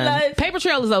the line. Paper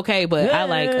Trail is okay, but I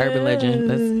like Urban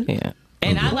Legend.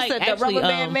 And I like the actually Rubber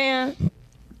Band Man.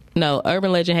 No,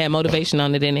 Urban Legend had Motivation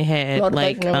on it, and it had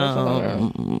Motivation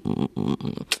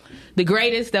The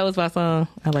Greatest. That was my song.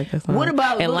 I like that song. What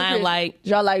about and Ludacris? Limelight?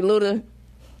 Y'all like Luda?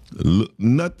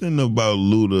 Nothing about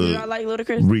Luda. Y'all like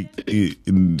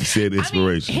Ludacris? Said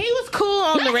inspiration. He was cool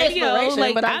on the Not radio. inspiration,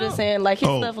 Like, but I'm just saying, like his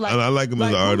stuff, like I like him as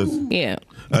an artist. Yeah.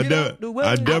 I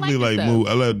definitely like move.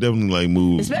 Definitely like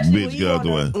move. Especially Bitch, get out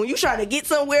the way. when you trying to get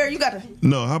somewhere, you gotta.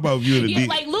 No, how about you in the Yeah,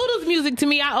 like Luda's music to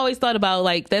me, I always thought about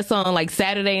like that song, like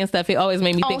Saturday and stuff. It always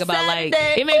made me think about like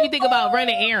it made me think about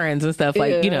running errands and stuff.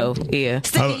 Like Sticky,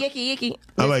 yicky.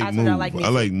 I like move. I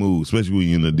like move, especially when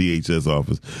you're in the DHS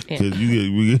office because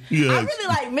you I really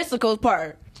like Mystico's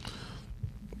part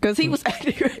because he was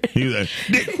acting great. He was like,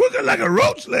 dick crooked like a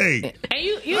roach leg. And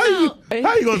you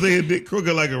how you gonna say his dick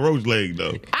crooked like a roach leg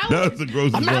though? That was the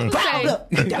grossest I'm one. not proud of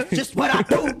it. That's just what I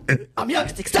do. I'm young,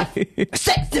 sexy.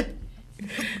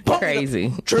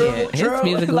 Crazy. True. His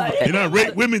music was And I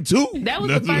rape women too. That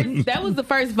was the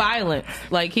first violence.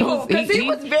 Like he was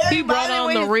he brought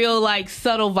on the real like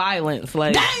subtle violence.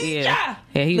 Like yeah,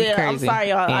 he was crazy. I'm sorry,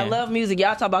 y'all. Yeah. I love music.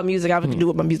 Y'all talk about music. I can do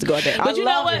with my music all day. But you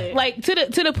know what? Like to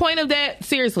the point of that.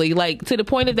 Seriously, like to the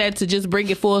point of that. To just bring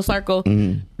it full circle.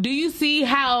 Do you see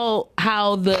how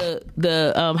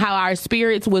the how our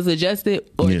spirits was adjusted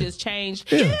or just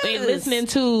changed in listening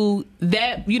to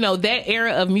that that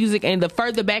era of music, and the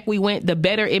further back we went, the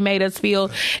better it made us feel.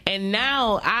 And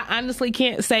now I honestly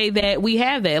can't say that we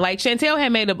have that. Like Chantel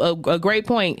had made a great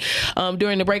point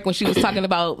during the break when she was talking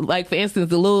about, like, for instance,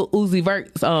 the Lil Uzi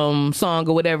Vert song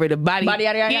or whatever, the body Body,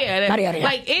 yada, yada. yeah, Body, yada, yada.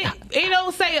 like it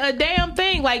don't say a damn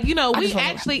thing. Like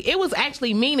it was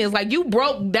actually mean. It's like you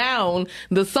broke down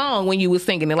the song when you was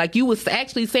singing it. Like you was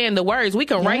actually saying the words. We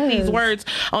can write these words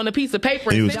on a piece of paper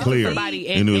and It was send clear. to somebody,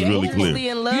 And it was really clear.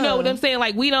 You know what I'm saying?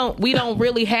 Like we don't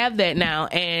really have that now.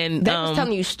 And they was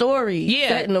telling you stories,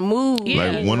 setting the mood.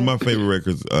 Like one of my favorite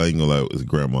records, I ain't gonna lie, is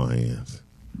Grandma Hands.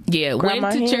 Yeah, Grandma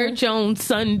went to Hands. church on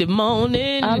Sunday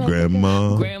morning.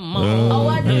 Grandma. Oh,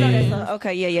 I do know that song.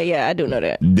 Okay, yeah, I do know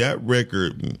that. That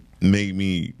record made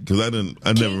me, because I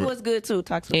King never was good too.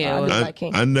 Toxic. Yeah, I like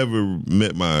King. I never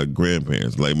met my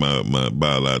grandparents, like my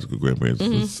biological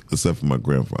grandparents, except for my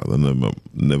grandfather. I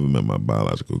never met my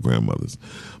biological grandmothers.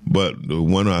 But the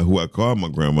one who I called my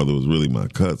grandmother was really my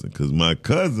cousin, because my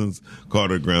cousins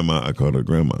called her grandma. I called her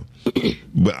grandma.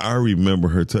 But I remember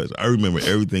her touch. I remember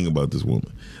everything about this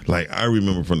woman. Like, I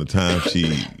remember from the time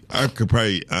I could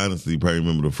honestly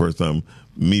remember the first time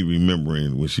me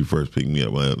remembering when she first picked me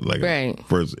up, like Right. I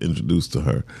first introduced to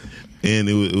her. And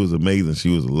it was amazing. She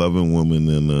was a loving woman,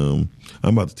 and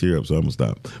I'm about to tear up, so I'm gonna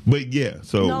stop. But yeah,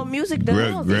 so No, music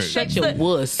does. Shut your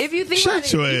wuss. If you think Shut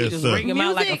about your it, ass Just up. ring him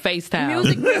out like a face towel.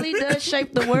 music really does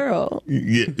shape the world.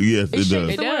 Yes, it does.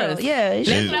 It does. Yeah, it That's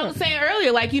shapes what the I world. was saying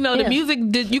earlier. Like, you know, the Yeah. music,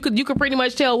 you could pretty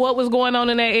much tell what was going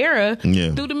on in that era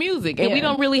Yeah. through the music. And we Yeah.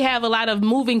 don't really have a lot of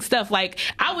moving stuff. Like,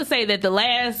 I would say that the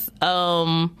last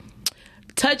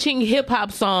touching hip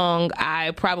hop song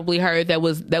I probably heard that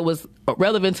was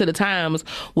relevant to the times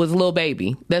was Lil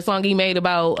Baby. That song he made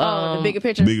about the bigger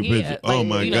picture. Bigger yeah, picture. Oh like,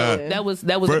 my you know, God. that was a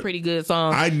First- pretty good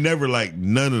song. I never liked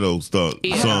none of those songs I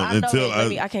know until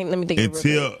it. Let me think of it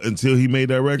real until he made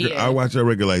that record. Yeah. I watched that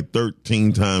record like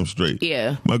 13 times straight.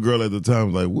 Yeah. My girl at the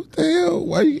time was like, "What the hell?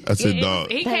 Why?" I said, Yeah,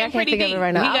 "Dog." he I came can't pretty think of deep. it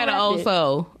right now. He got an I'll old write it.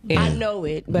 soul. Yeah. I know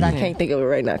it, but I can't think of it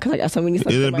right now because I got so many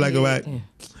songs. Is in it my black and head. white?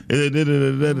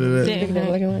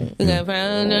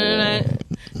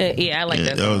 Yeah, I like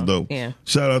that That was song. dope. Yeah.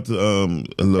 Shout out to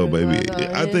Lil Baby.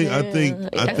 I think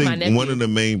That's my nephew. one of the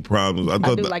main problems. I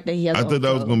thought do like that he has I a thought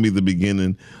that was soul. going to be the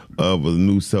beginning of a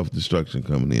new self-destruction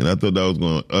coming in. I thought that was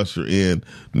going to usher in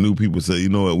new people say, you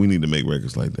know what, we need to make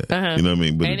records like that. Uh-huh. You know what I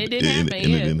mean? But And it didn't happen, and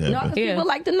yeah. it didn't No, happen. 'cause Yeah. people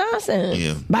like the nonsense.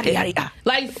 Yeah. Body-yada-yada.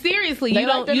 Like, seriously, They you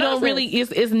like don't the you don't nonsense. really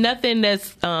it's nothing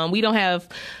that's we don't have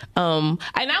and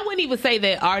I wouldn't even say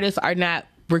that artists are not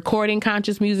recording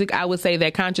conscious music. I would say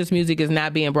that conscious music is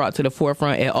not being brought to the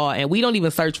forefront at all, and we don't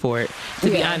even search for it, to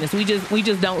be Yeah. honest. We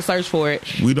just don't search for it.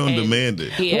 We don't And- demand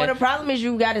it. Yeah. Well, the problem is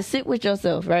you got to sit with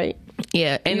yourself, right?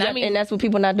 Yeah, and I mean, and that's what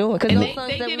people not doing. Because and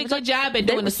they did a good job at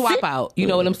doing the swap out. You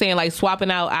know what I'm saying? Like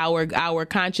swapping out our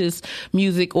conscious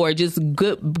music or just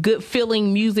good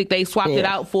feeling music. They swapped it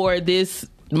Yeah. out for this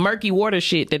murky water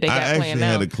shit that they got I actually playing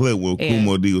now. had a clip where Yeah. Kool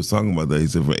Moe Dee was talking about that. He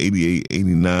said for 88,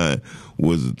 89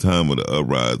 was the time of the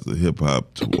uprise of hip hop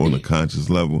on a conscious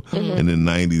level. And the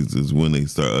 90s is when they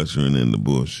start ushering in the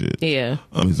bullshit. Yeah.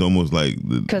 It's almost like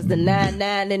Because the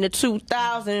 99 and the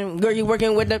 2000, girl, you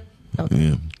working with the.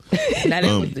 yeah. Now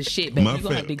that was the shit, baby. my You're gonna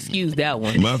fa- have to excuse that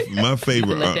one. My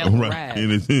favorite, Let that one right?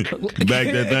 ride. Back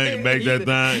that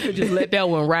thing. Just let that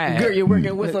one ride. Girl, you're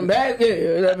working with some bad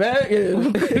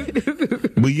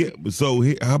But yeah, so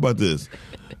how about this?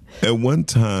 At one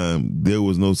time, there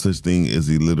was no such thing as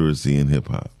illiteracy in hip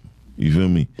hop. You feel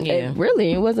me? Yeah.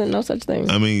 Really, it wasn't no such thing.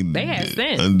 I mean, They had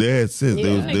sense. And they had sense. Yeah,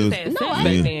 There niggas was, had sense back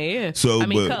then, yeah. So, I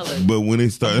mean, color. but when they I'm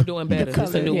started doing better.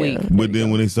 It's a new yeah. week. But then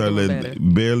when they start Doing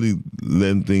barely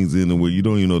letting things in where you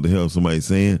don't even know what the hell somebody's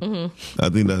saying, I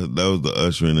think that was the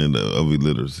ushering in of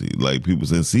illiteracy. Like people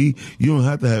saying, "See, you don't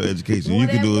have to have education; you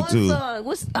can do it too."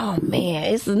 Oh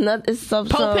man, it's another. It's some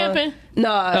Pole song. pimping? No,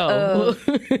 Oh.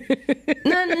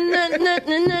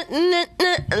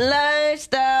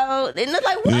 lifestyle. And it's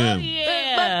like what? Yeah.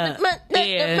 Yeah. I'm like,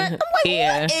 Yeah.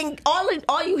 what? And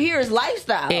all you hear is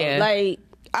lifestyle. Yeah. Like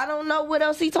I don't know what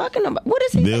else he talking about. What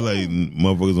is he? They're like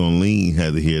motherfuckers on lean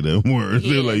had to hear them words.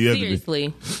 They're Yeah, like, you have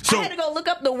seriously. I had to go look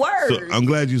up the words. So I'm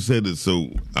glad you said it. So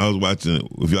I was watching.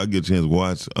 If y'all get a chance,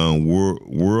 watch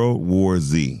World War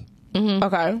Z.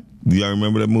 Okay. Do y'all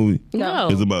remember that movie? No.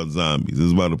 It's about zombies.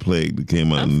 It's about a plague that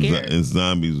came out, I'm scared. and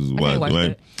zombies was can't watching, watch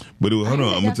right? that. But it was, hold I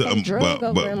on, I'm heard gonna they tell. got some drug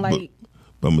over and, like-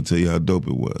 But I'm gonna tell you how dope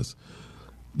it was.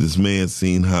 This man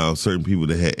seen how certain people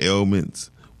that had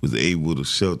ailments was able to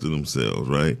shelter themselves,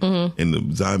 right? And the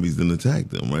zombies didn't attack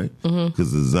them, right?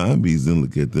 Because the zombies didn't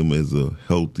look at them as a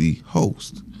healthy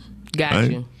host. Got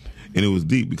Right? you. And it was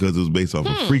deep because it was based off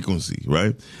of frequency,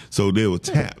 right? So they would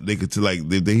tap. They could, like,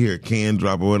 if they hear a can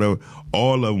drop or whatever,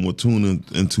 all of them would tune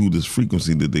into this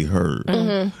frequency that they heard.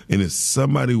 And if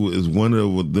somebody was, one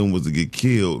of them was to get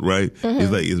killed, right?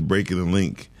 It's like it's breaking a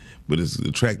link, but it's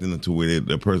attracting them to where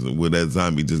that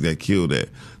zombie just got killed at.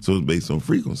 So it's based on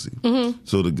frequency.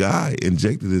 So the guy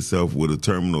injected himself with a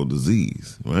terminal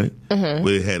disease, right? But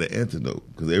it had an antidote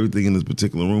because everything in this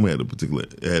particular room had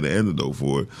an antidote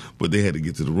for it. But they had to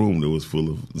get to the room that was full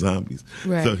of zombies.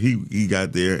 Right. So he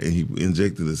got there and he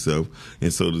injected himself,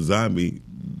 and so the zombie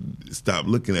stopped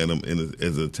looking at him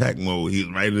as attack mode. He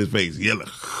was right in his face, yelling,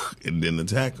 and then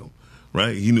attack him.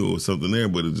 Right? He knew it was something there,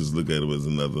 but it just looked at him as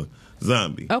another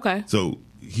zombie. Okay. So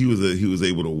he was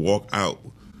able to walk out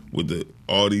with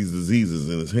all these diseases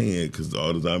in his hand because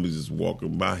all the zombies just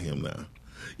walking by him now.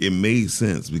 It made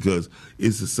sense because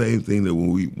it's the same thing that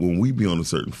when we be on a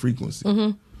certain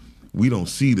frequency, we don't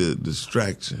see the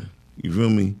distraction. You feel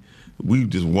me? we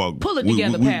just walk. Pull it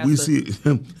together, Pastor. We see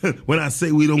it. When I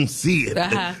say we don't see it,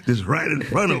 Uh-huh. it's right in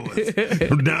front of us,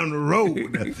 down the road.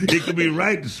 It could be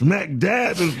right smack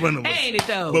dab in front of us. Ain't it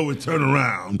though? But we turn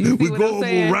around. You see We what go I'm over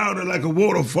saying? around it like a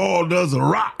waterfall does a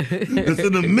rock. It's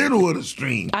in the middle of the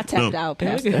stream. I tapped out,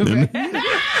 Pastor.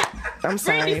 I'm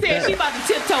sorry. Brittany said she about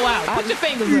to tiptoe out. Put your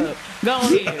fingers up. Go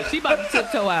ahead. She about to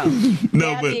tiptoe out.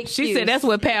 No, but She said that's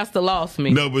what Pastor lost me.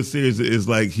 no, but seriously, it's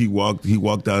like he walked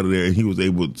out of there and he was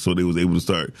able, so they was able to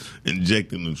start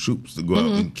injecting the troops to go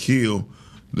out and kill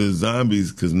the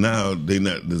zombies because now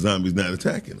the zombies not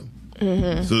attacking them.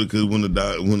 Mm-hmm. So because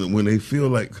when they feel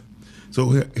like, so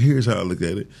here's how I look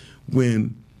at it: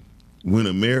 when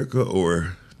America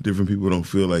or different people don't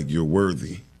feel like you're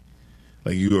worthy,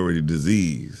 like you're already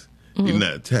diseased, they're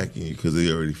not attacking you because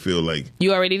they already feel like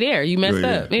You already there. You messed you're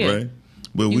up. there, Yeah. right?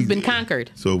 But You've been conquered.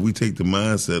 So if we take the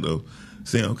mindset of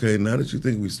saying, okay, now that you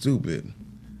think we're stupid,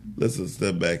 let's just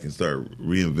step back and start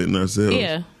reinventing ourselves.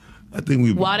 Yeah. I think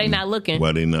we. Why they not looking?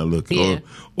 Why they not looking? Yeah.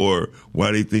 Or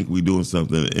why they think we're doing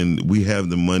something and we have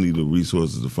the money, the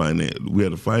resources, the finance. We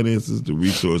have the finances, the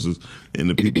resources, and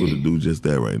the people to do just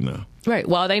that right now. Right.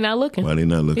 Why they not looking? Why they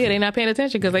not looking? Yeah, they not paying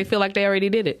attention because they feel like they already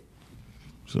did it.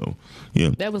 So yeah,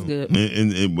 That was good.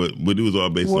 And but it was all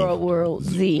based on World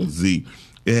Z. Z.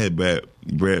 It had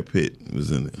Brad Pitt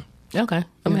was in it. Okay.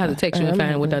 I'm going to have to text you and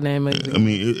find what that name is. I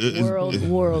mean, it's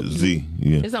World Z.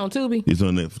 Yeah, It's on Tubi? it's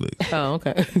on Netflix, Oh,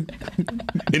 okay.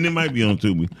 and it might be on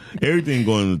Tubi. Everything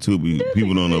going to Tubi,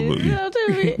 people don't know, but, yeah.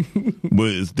 But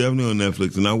it's definitely on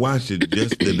Netflix. And I watched it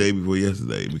just the day before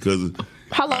yesterday because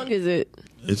How long is it?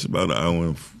 it's about an hour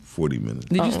and 40 minutes.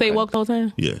 Did you stay woke the whole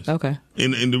time? Yes. Okay.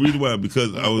 And the reason why,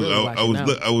 because I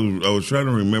was trying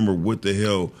to remember what the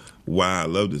hell, why I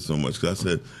loved it so much. Because I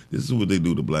said, this is what they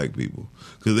do to black people.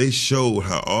 Because they showed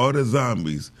how all the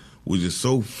zombies were just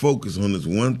so focused on this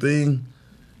one thing,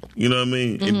 you know what I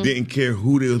mean, and didn't care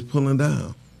who they was pulling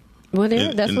down. Well,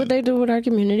 that's what they do with our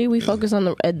community. We focus on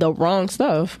the wrong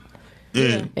stuff.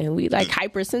 Yeah. And we like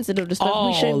hypersensitive to stuff All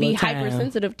we shouldn't be the time.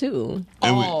 hypersensitive to.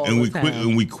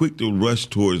 And we quick to rush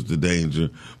towards the danger,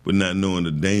 but not knowing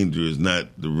the danger is not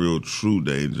the real true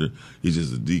danger. It's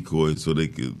just a decoy so they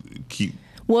could keep.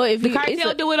 Well, if The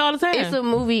cartel do it all the time. It's a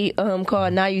movie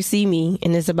called Now You See Me,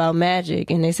 and it's about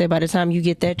magic. And they say by the time you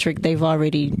get that trick, they've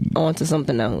already on to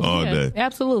something else. All day.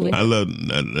 Absolutely. I love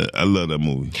that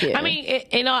movie. Yeah. I mean,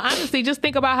 in all honesty, just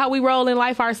think about how we roll in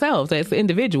life ourselves as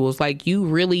individuals. Like, you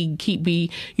really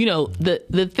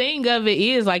the thing of it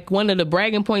is, like, one of the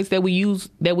bragging points that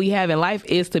we have in life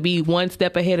is to be one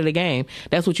step ahead of the game.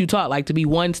 That's what you taught, like, to be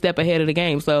one step ahead of the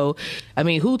game. So, I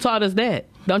mean, who taught us that?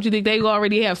 Don't you think they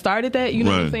already have started that? You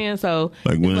know what I'm saying? So,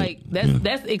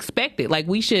 that's expected. Like,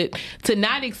 to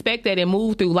not expect that and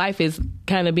move through life is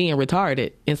kind of being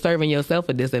retarded and serving yourself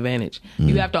a disadvantage.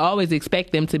 You have to always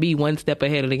expect them to be one step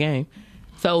ahead of the game.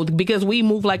 So, because we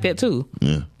move like that too.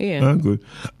 Yeah. Yeah. I agree.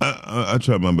 I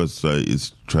try my best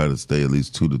to try to stay at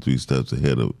least 2 to 3 steps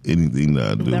ahead of anything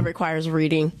that I do. That requires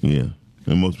reading. Yeah.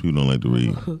 And most people don't like to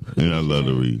read. And I love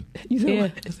to read.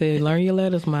 It said, learn your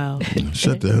letters, Miles.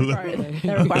 Shut the hell up.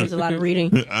 That requires a lot of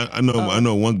reading. I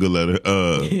know one good letter.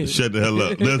 Shut the hell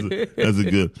up. That's a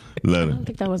good letter. I don't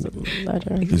think that was a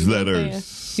letter. It's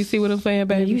letters. You see what I'm saying,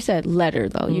 baby? You said letter,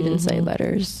 though. You didn't say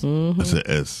letters. I said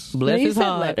S. Bless you his said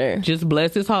heart. letter. Just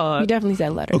bless his heart. You definitely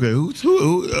said letter. Okay, who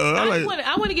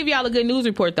I want to give y'all a good news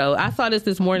report, though. I saw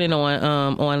this morning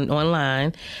on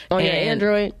online. On your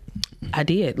Android? I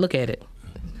did. Look at it.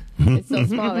 It's so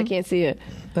small I can't see it.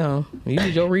 No, you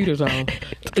need your readers on.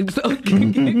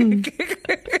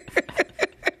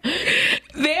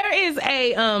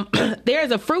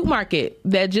 There's a fruit market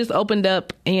that just opened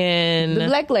up in the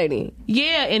black lady.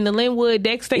 Yeah, in the Linwood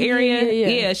Dexter area.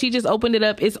 Yeah. She just opened it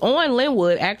up. It's on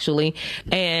Linwood actually,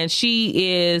 and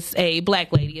she is a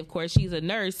black lady. Of course, she's a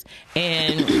nurse,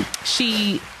 and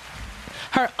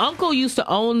her uncle used to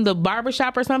own the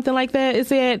barbershop or something like that. It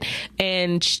said,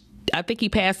 and I think he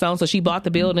passed on, so she bought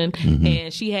the building,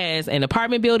 and she has an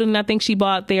apartment building. I think she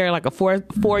bought there, like a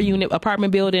four unit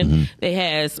apartment building. It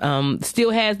has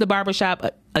still has the barbershop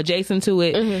adjacent to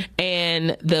it,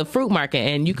 and the fruit market,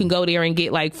 and you can go there and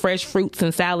get like fresh fruits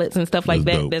and salads and stuff like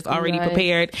that. dope. That's already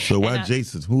prepared. So why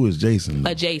Jason? Who is Jason?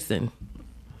 Jason.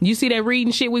 You see that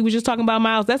reading shit we was just talking about,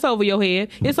 Miles? That's over your head.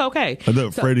 It's okay. I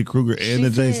thought Freddy Krueger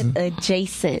and Jason.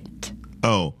 Adjacent.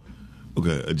 Oh,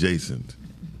 okay, adjacent.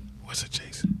 What's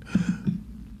adjacent?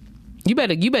 You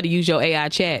better use your AI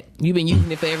chat. You've been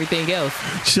using it for everything else.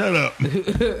 Shut up.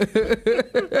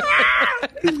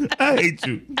 I hate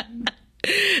you.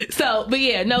 So, but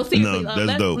yeah, no, seriously, No,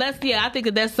 that's dope. I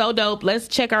think that's so dope. Let's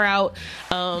check her out.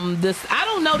 I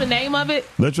don't know the name of it.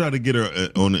 Let's try to get her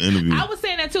on the interview. I was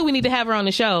saying that too. We need to have her on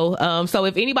the show. So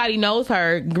if anybody knows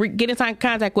her, get in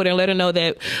contact with her and let her know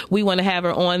that we want to have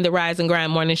her on the Rise and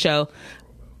Grind Morning Show.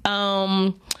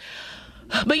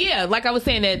 But yeah, like I was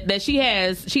saying that she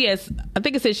has I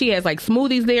think it says she has like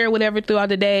smoothies there or whatever throughout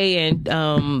the day, and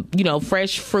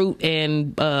fresh fruit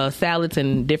and salads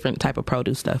and different type of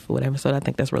produce stuff or whatever. So I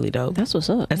think that's really dope. That's what's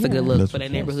up. That's a good look for that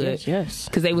neighborhood. Yes.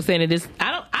 Because they were saying that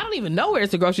I don't even know where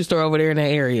it's a grocery store over there in that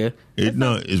area.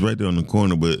 It's right there on the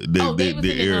corner, but they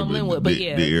Linwood,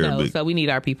 but so we need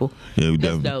our people. Yeah, we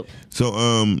that's definitely. dope. So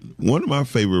one of my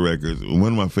favorite records,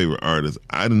 one of my favorite artists,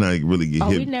 I did not really get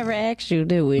hip. We never asked you,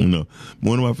 did we? No.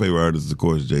 One of my favorite artists is, of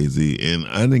course, Jay-Z, and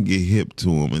I didn't get hip to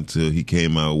him until he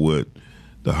came out with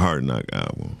the Hard Knock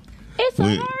album. It's a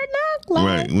Hard Knock life.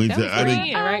 Right. When That was I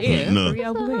didn't, right? Yeah. No. 3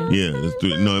 albums in. Yeah, it's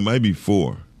 3. No, it might be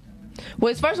 4. Well,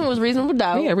 his first one was Reasonable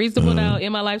Doubt. Yeah, Reasonable Doubt,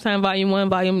 In My Lifetime, Volume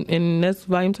 1, and that's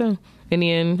Volume 2. And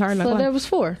then Hard Knock So Life. there was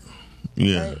 4.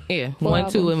 Yeah. Right. Yeah, 4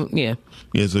 1, 2, and yeah.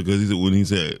 Yeah, so because when he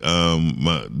said,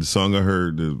 the song I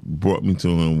heard that brought me to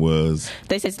him was...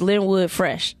 They said it's Linwood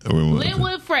Fresh.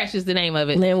 Linwood Fresh is the name of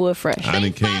it. Linwood Fresh. What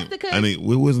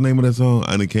was the name of that song?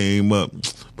 I done came up,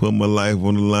 put my life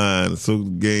on the line, soak the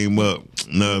game up.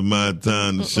 Now it's my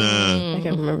time to shine. I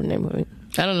can't remember the name of it.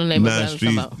 I don't know the name of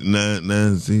it.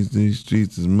 Nine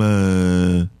streets is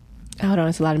mine. Hold on,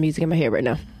 it's a lot of music in my head right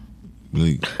now.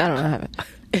 Bleak. I don't know. I haven't.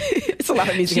 It's a lot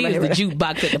of music She in my is head the right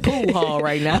now. jukebox at the pool hall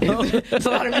right now. It's a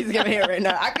lot of music in my head right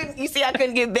now. I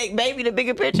couldn't give Big Baby the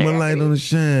bigger picture. My light on the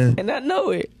shine. And I know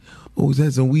it. Oh, he's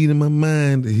had some weed in my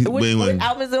mind. What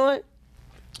album is on?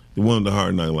 The one of the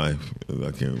Hard Knock Life.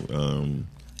 I can't.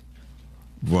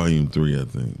 Volume 3, I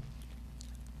think.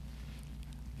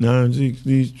 9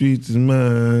 streets is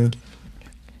mine.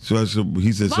 So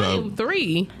he said, Volume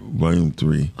 3? Volume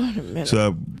 3. Wait a minute. So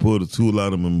I pulled a tool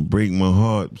out of him and break my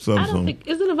heart. I don't think,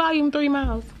 is it a Volume 3,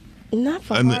 Miles? Not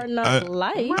for Hard Knock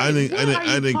Life. I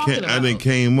didn't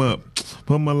came up.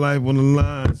 Put my life on the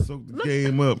line. Soak the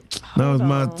game up. Now it's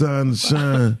my time to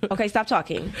shine. Okay, stop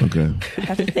talking. Okay. I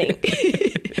have to think.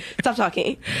 Stop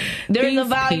talking. There's a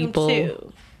Volume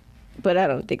 2. But I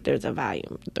don't think there's a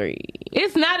Volume 3.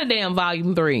 It's not a damn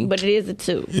Volume 3. But it is a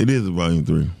 2. It is a Volume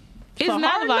 3. It's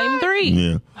not a Volume 3.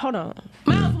 Yeah. Hold on.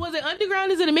 Miles, was it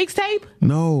Underground? Is it a mixtape?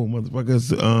 No, motherfuckers.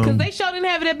 Because they sure didn't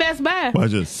have it at Best Buy.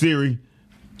 Watch it. Siri.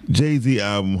 Jay-Z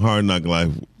album, Hard Knock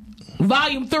Life.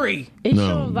 Volume 3. It's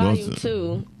showing Volume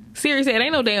 2. Siri said,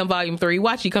 ain't no damn Volume 3.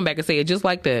 Watch you come back and say it just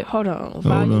like that. Hold on.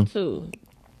 Volume 2.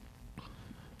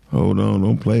 Hold on.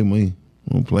 Don't play me.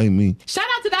 Don't play me. Shout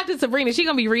out to Dr. Sabrina. She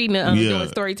going to be reading doing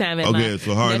story time at my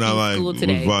so Hard Knock Life school was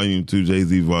today. Volume 2,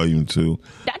 Jay-Z Volume 2.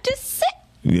 Dr. Sick.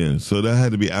 Yeah, so that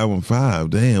had to be album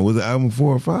 5. Damn, was it album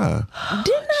 4 or 5?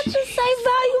 Didn't I just say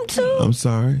Volume 2?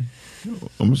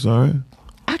 I'm sorry.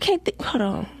 I can't think. Hold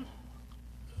on.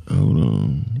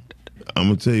 I'm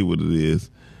gonna tell you what it is.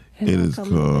 It is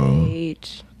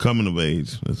called Coming of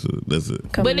Age. That's it.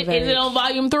 But is it on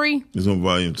Volume 3? It's on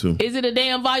Volume 2. Is it a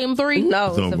damn Volume 3? No,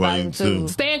 it's on Volume 2.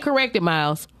 Stand corrected,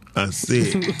 Miles. I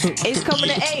said it's Coming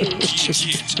to Age.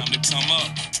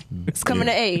 It's Coming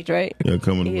to Age, right? Yeah,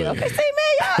 Coming to Age. Okay, see,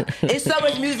 man, y'all. It's so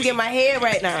much music in my head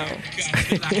right now.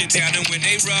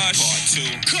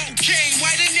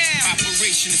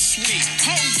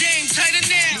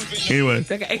 Anyway,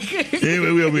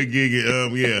 we over here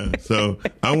gigging. Yeah, so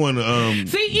I want to.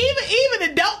 See, even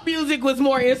the dope music was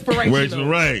more inspirational.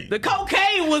 Right. The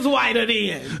cocaine was whiter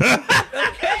then.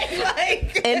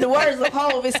 Okay, in the words of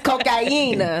Hov, it's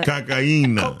cocaine.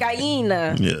 Cocaine.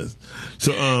 Yes.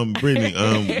 So, Brittany,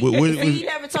 he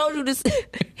never told you this.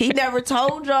 He never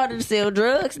told y'all to sell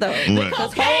drugs, though. Right.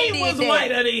 Cocaine was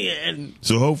whiter then.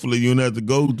 So hopefully you don't have to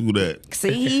go through that.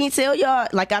 See, he didn't tell y'all.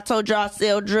 Like I told y'all,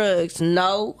 sell drugs.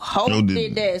 No, Hope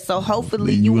did that. So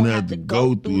hopefully you won't have to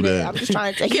go through that. I'm just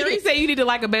trying to take Carrie said you need to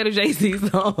like a better Jay-Z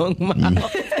song.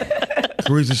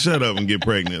 Carissa, shut up and get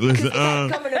pregnant. Listen,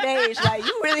 coming of age, like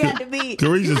you really had to be.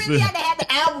 Carissa you really had to have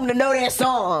the album to know that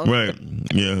song. Right.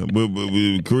 Yeah. But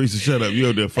Carissa, shut up. You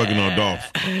out there fucking on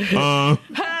Dolph.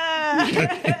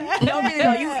 No,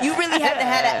 really, you really had to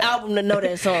have that album to know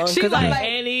that song. She like,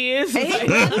 and he is.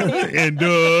 And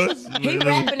does. He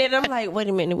rapping it. I'm like, wait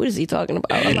a minute, what is he talking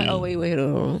about? I'm like, oh wait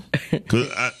on.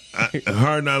 Cause I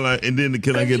Hard Not Like, and then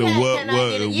can I get a what?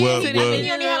 He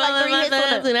only had like 3 hits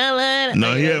on it.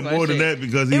 No, he had more than that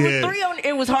because he had.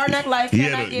 It was Hard Knock Life. He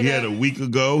had a week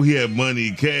ago. He had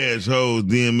Money, Cash, Hoes,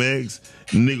 DMX,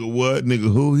 Nigga What,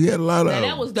 Nigga Who. He had a lot of.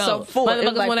 That was dope. So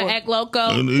Motherfuckers want to act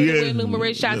loco. Yeah.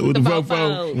 Numerous shots with the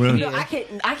fofo. No,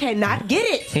 I cannot get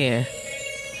it. Yeah.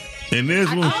 And this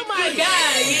one. Oh my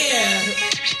God! Yeah.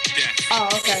 Oh,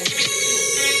 okay.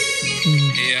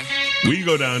 Yeah. We can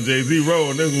go down Jay-Z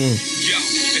Road on this one. Yo,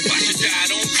 if I should die,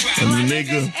 don't cry. My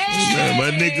nigga. My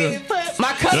nigga.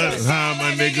 My color. Hi,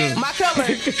 my nigga. My color.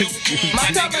 My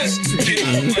color.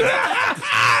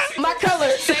 My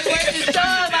color. Say where is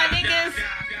done, my niggas.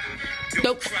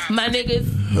 Nope, my niggas.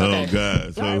 Oh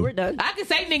God! So all right, we're done. I can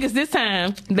say niggas this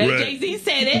time. That Right. Jay-Z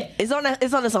said it. It's on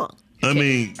the song. I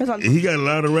mean, he got a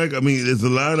lot of records. I mean, there's a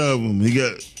lot of them. He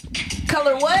got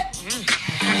Color what?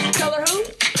 Color who?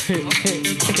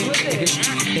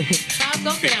 I'll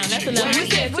go down. That's enough. You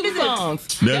said 2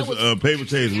 songs. that's Paper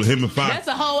Chase with him and Fox. That's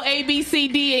a whole A, B, C,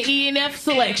 D, and E and F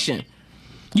selection.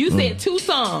 You said 2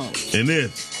 songs. And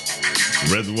this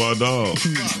Reservoir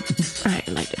Dogs. I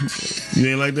ain't like that. You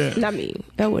ain't like that? Not me.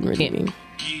 That wasn't really me.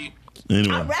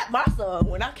 Anyway, I rapped my song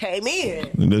when I came in.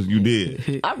 and that's you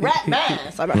did. I rapped mine.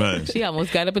 So Right. She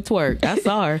almost got up and twerked. I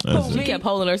saw her. She kept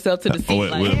holding herself to the seat. wait,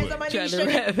 like, wait, Hands on my trying knees, to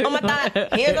rap it. on my thigh.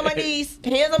 Hands on my knees.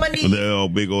 Hands on my knees. That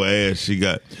old big old ass she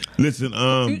got. Listen,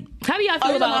 How do y'all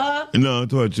feel about? no, I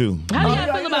told you. How do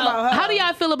y'all feel about? How do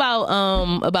y'all feel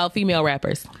about female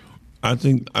rappers? I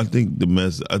think the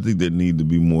mess. I think there need to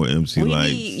be more MC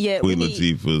Lights, Queen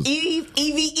Latifah's,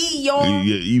 EVE, y'all.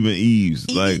 yeah, even Eve's.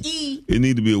 Like E. it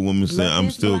need to be a woman saying, "I'm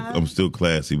still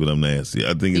classy, but I'm nasty."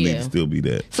 I think it needs to still be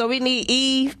that. So we need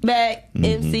Eve back,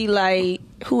 MC Light.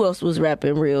 Who else was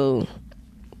rapping real?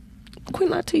 Queen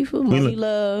Latifah, Money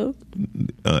Love.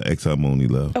 Exile Money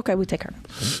Love. Okay, we take her.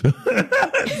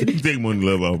 Take Money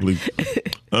Love out, please.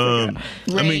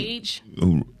 Rage.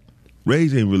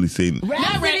 Rage ain't really saying.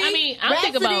 Not Rage. I mean, I'm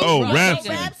thinking about.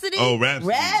 Rhapsody. Oh, Rhapsody.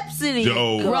 Rhapsody.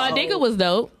 Yo. Raw Digger was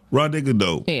dope. Raw Digger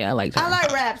dope. Yeah, I like that. I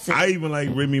like Rhapsody. I even like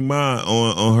Remy Ma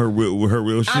on her with her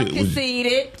real shit. I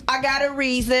conceded. I got a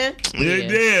reason. Yeah.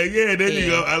 There you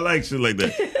go. I like shit like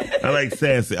that. I like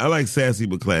sassy. I like sassy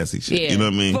but classy shit. Yeah. You know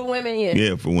what I mean? For women, yeah.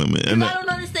 Yeah, for women. And I don't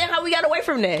understand how we got away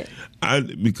from that.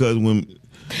 because when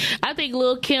I think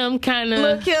Lil Kim kind of.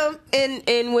 Lil Kim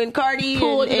and when Cardi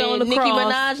pulled and it on the Nicki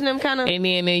cross. Minaj and them kind of. And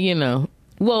then you know,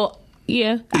 well,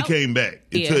 yeah, it came back.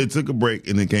 It took a break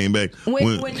and it came back.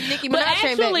 When Nicki Minaj but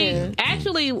came back.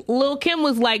 actually, Lil Kim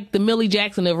was like the Millie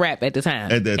Jackson of rap at the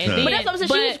time. At that time. But that's what I'm saying.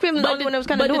 She was screaming the only one that was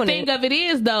kind of doing it. But the thing of it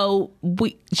is, though,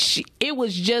 it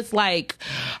was just like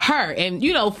her and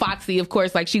Foxy, of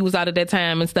course, like she was out at that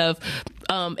time and stuff.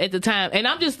 At the time, and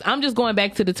I'm just going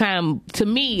back to the time. To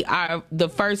me, the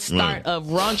first start of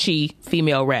raunchy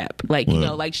female rap, like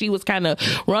like she was kind of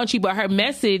raunchy, but her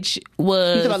message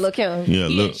was. You talking about Lil Kim?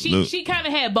 Yeah, she kind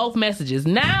of had both messages.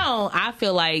 Now I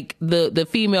feel like the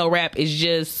female rap is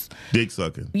just dick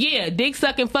sucking. Yeah, dick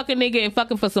sucking, fucking nigga, and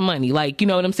fucking for some money. Like, you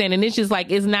know what I'm saying? And it's just like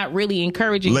it's not really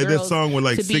encouraging. Like girls that song with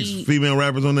like to 6 be female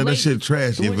rappers on there. That shit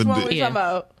trash. Which one we talking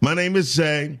about? My name is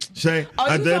Shay. Shay.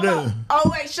 Oh, you talking about? Oh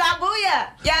wait, Shabuya.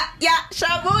 Yeah,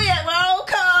 Shabuya. Roll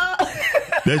call.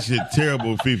 That shit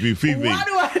terrible, Fifi. Why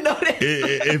do I know that?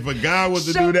 If a guy was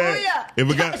to do that, if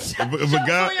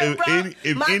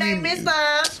My name is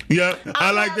Sam. Yeah,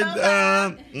 I like that.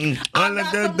 I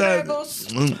like that.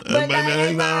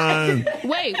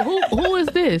 Wait, who is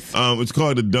this? It's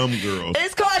called The Dumb Girls.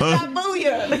 It's called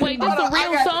Shabuya. Wait, this a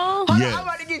real song? Yes.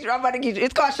 I'm about to get you.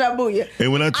 It's called Shabuya.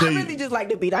 And when I tell you, really just like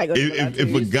the beat. I ain't gonna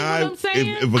if a guy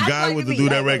was to do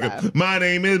that record, my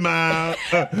name is Miles.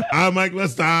 I'm Mike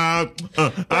Lestop.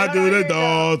 I do the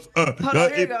dolls. Hold on,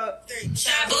 here you go.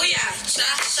 Shabuya,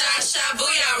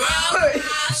 shabuya, roll call.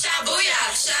 Shabuya,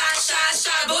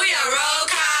 shabuya, roll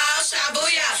call.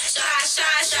 Shabuya,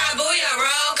 shabuya,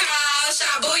 roll call.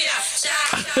 Shabuya,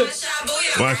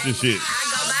 shabuya. Watch this shit. I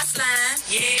go by slime.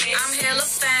 Yeah, I'm hella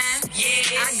fine.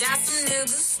 Yeah, I got some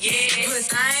niggas. Yeah,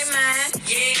 but I ain't mine.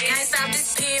 Yeah, can't stop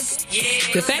this pimpin'.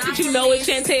 Yeah, The fact that you know it,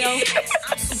 Chantel.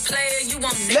 I'm some player. You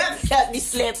want me? Never catch me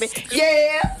slipping.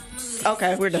 Yeah.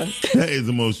 Okay, we're done. That is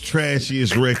the most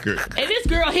trashiest record. And this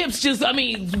girl hips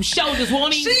shoulders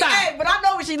won't even stop. Hey, but I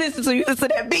know what she listens to. You listen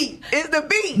to that beat. It's the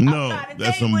beat. No,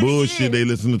 that's some bullshit. They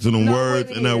listen to them words,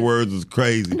 and that words is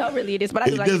crazy. No, really it is. But I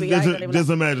just like the beat.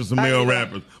 Just imagine some male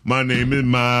rappers. My name is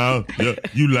Miles. Yeah,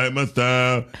 you like my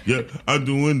style. Yeah, I'm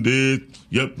doing this.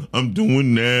 Yep, I'm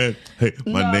doing that. Hey,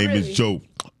 my name is Joe.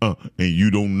 And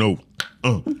you don't know.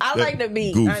 I like the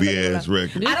beat. Goofy ass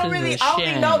record. I only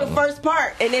know the first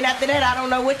part, and then after that, I don't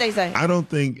know what they say. I don't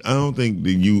think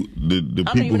the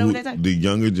people the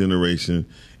younger generation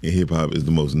in hip hop is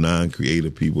the most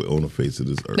non-creative people on the face of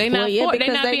this earth. They not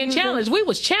being challenged. We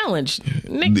was challenged.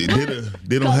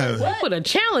 They don't have. We put a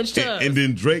challenge to us. And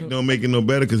then Drake don't make it no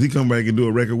better because he come back and do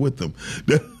a record with them.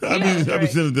 I be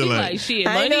sitting there like shit.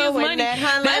 Money is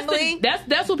money.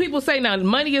 That's what people say now.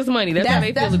 Money is money. That's how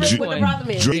they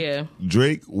feel.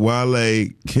 Drake, Wale,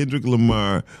 Kendrick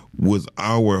Lamar was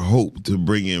our hope to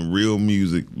bring in real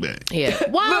music back. Yeah,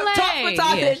 Wale.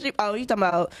 Oh, you talking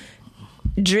about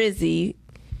Drizzy?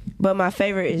 But my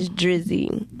favorite is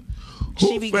Drizzy.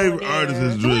 Whose favorite artist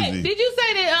is Drizzy? Wait, did you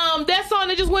say that song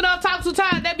that just went off Talk So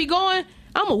Tired that be going?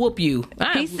 I'm gonna whoop you.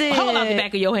 He said, hold out the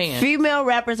back of your hand. Female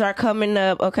rappers are coming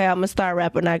up. Okay, I'm gonna start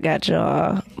rapping. I got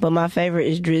y'all. But my favorite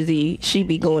is Drizzy. She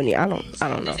be going there. I don't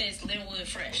know.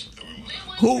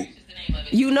 Who?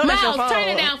 You know that's your Miles, phone. turn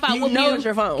it down if I You whoop know you. it's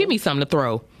your phone. Give me something to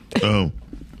throw.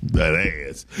 That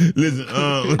ass. Listen,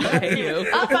 I was about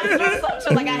to throw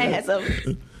something like I had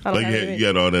something. you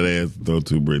got all that ass to throw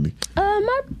too, Brittany.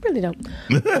 I really don't.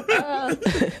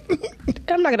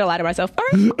 I'm not gonna lie to myself. All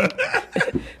right.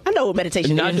 I know what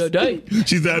meditation is.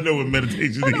 She said, "I know what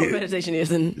meditation I know what is." meditation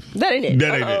is, and that ain't it.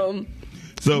 That ain't it.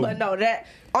 So, but no, that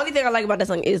only thing I like about that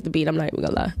song is the beat. I'm not even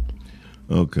gonna lie.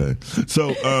 Okay,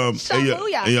 so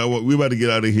y'all, we about to get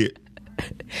out of here.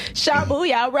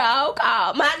 Shabuya roll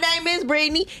call. My name is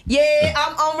Brittany. Yeah,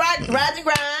 I'm on Rise and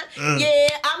Grind. Yeah,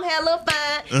 I'm hella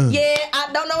fine. Yeah, I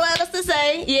don't know what else to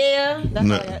say. Yeah, that's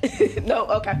all I got. No,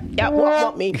 okay. Y'all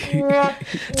want me.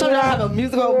 So I have a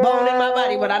musical bone in my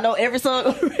body, but I know every song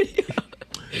on the radio.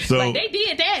 So like they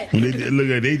did that. They did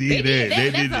that. They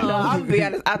did that. No, I'm gonna be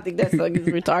honest. I think that song is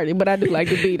retarded, but I do like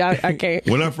the beat. I can't.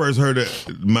 When I first heard it,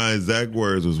 my exact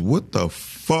words was, "What the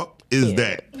fuck is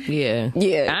that?" Yeah.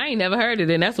 I ain't never heard it,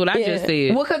 and that's what I just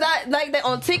said. Well, because I like that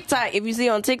on TikTok. If you see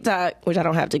on TikTok, which I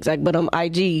don't have TikTok, but on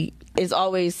IG, it's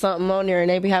always something on there, and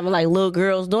they be having like little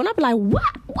girls doing. I be like, what?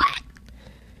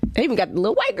 They even got the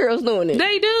little white girls doing it.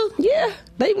 They do? Yeah.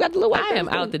 They even got the little white girls. I am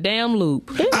out the damn loop.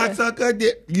 Yeah. I suck a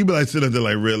dick. You be like sitting up there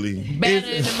like, really? Better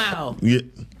in the mouth. Yeah.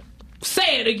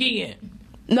 Say it again.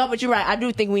 No, but you're right. I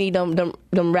do think we need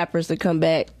them rappers to come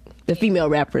back. The female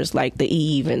rappers like the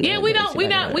Eve and we not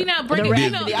bringing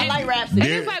I like raps. And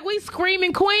it's like we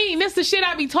screaming queen. That's the shit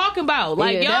I be talking about.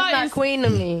 Like y'all that's not queen to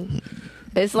me.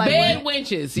 It's like bed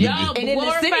wenches. Y'all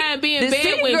glorifying being the bed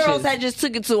city wenches. girls had just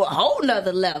took it to a whole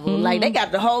nother level. Like they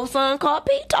got the whole song called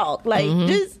Pete Talk. Like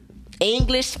just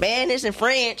English, Spanish, and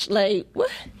French. Like what?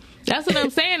 That's what I'm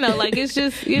saying though. Like it's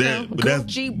just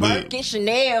Gucci, Birkin,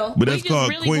 Chanel. But that's we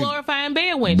called just really queen. glorifying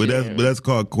bed wenches. But that's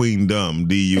called Queendom.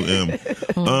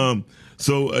 DUM.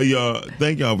 So y'all,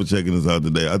 thank y'all for checking us out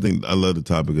today. I love the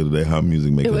topic of the day, how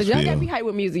music makes us feel. Y'all gotta be hype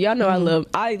with music. Y'all know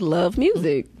I love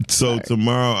music. So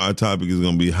tomorrow our topic is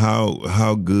gonna be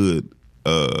how good.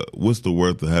 What's the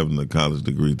worth of having a college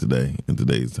degree today in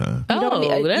today's time?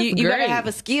 You gotta have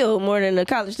a skill more than a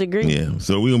college degree. Yeah,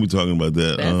 so we're gonna be talking about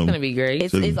that. That's gonna be great.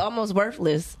 It's almost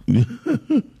worthless.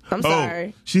 I'm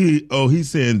sorry. He's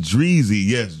saying Dreezy.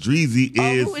 Yes, Dreezy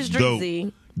is who is Dreezy?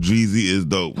 dope. Dreezy is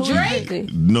dope.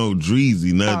 Drake? No,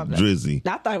 Dreezy, not Drizzy.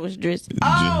 I thought it was Drizzy.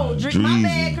 Oh, Drizzy. My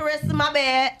bad, Carissa, my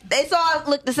bad. They all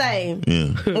look the same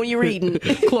when you're reading.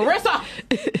 Clarissa.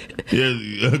 Yeah,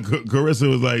 Carissa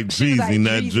was like Dreezy,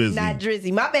 not Drizzy. Not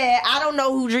Drizzy. My bad. I don't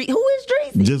know who is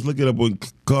Drizzy. Just look it up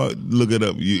look it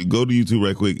up. You go to YouTube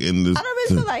right quick and just. I don't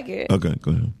really feel like it. Okay,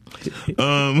 go ahead.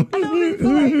 I don't really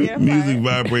feel like it. Music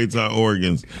vibrates our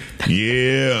organs.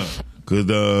 Yeah. Cause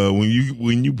when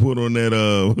you put on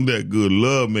that good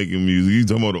love making music, you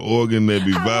talking about the organ that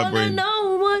be vibrating. I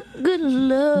know what good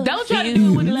love. Don't try to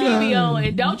do it with the TV on,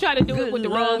 and don't try to do it with the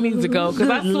wrong music on, because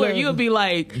I swear you'll be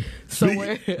like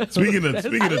somewhere. Speaking of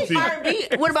R&B,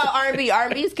 what about R&B?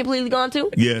 R&B is completely gone too.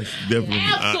 Yes, definitely.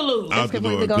 Absolutely, out the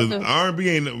door. Because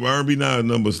R&B now is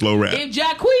number slow rap. If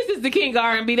Jacquees is the king of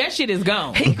R&B, that shit is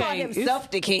gone. He called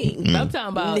himself the king. I'm talking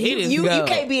about you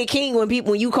can't be a king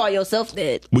when you call yourself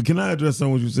that. But can I address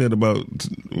something what you said about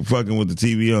fucking with the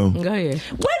TV on? Go ahead.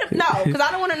 No, because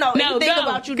I don't want to know anything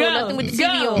about you doing nothing with the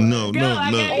TV on. No.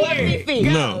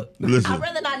 Listen. I'd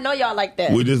rather not know y'all like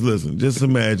that. Well, just listen. Just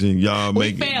imagine y'all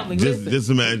making. Just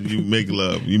imagine you make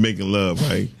love. You making love,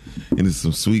 right? And there's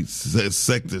some sweet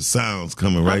sector sounds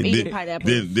coming, right?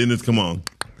 Then it's come on.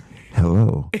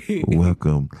 Hello,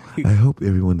 welcome. I hope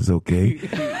everyone is okay.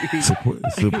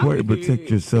 Support and protect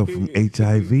yourself from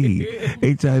HIV.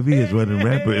 HIV is running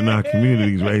rampant in our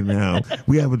communities right now.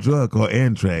 We have a drug called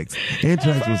Anthrax.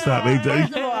 Anthrax will stop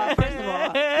HIV. First of all.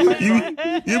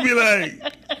 You be like,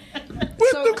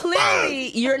 what the fuck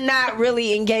clearly you're not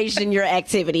really engaged in your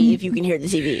activity if you can hear the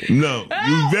TV. No,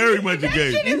 you very much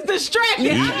engaged. Shit is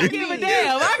distracting. I don't give a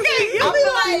damn. I can't. You be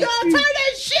like, turn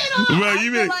that shit on. Right,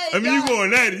 you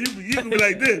going at it. You can be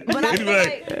like this. But I you be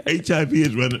like, HIV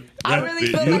is running. I really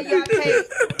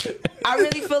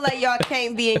feel like y'all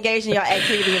can't be engaged in your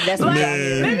activity if that's what y'all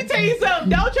do. Let me tell you something.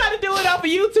 Don't try to do it off a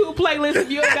YouTube playlist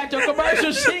if you ain't got your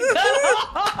commercial shit cut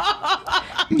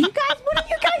off. You guys, what are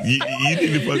you guys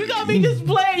doing? You gonna be just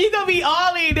playing. You gonna be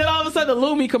all in. Then all of a sudden, the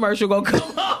Lumi commercial gonna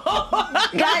come on.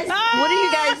 Guys, what are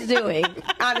you guys doing?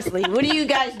 Honestly, what are you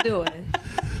guys doing?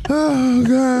 Oh,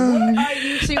 God. What are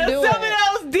you two doing? Some of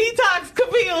those detox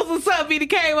pills or something that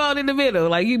came on in the middle.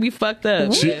 Like, you be fucked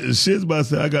up. Shit's about to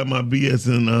say, I got my BS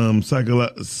in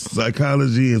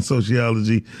psychology and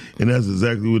sociology, and that's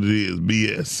exactly what it is,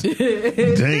 BS.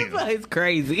 Damn. It's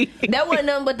crazy. That wasn't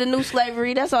nothing but the new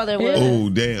slavery. That's all that was. Oh,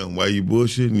 damn. Why you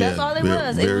bullshitting? That's all it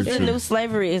was. It was the new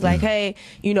slavery. It's like, hey,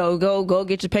 go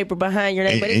get your paper behind your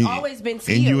name. But it's always been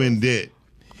skills. And you in debt.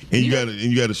 And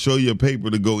you gotta show your paper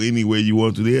to go anywhere you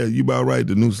want to. Yeah, you about right.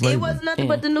 The new slavery. It was nothing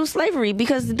but the new slavery,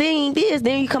 because the thing is,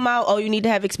 then you come out, oh, you need to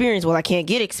have experience. Well, I can't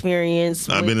get experience.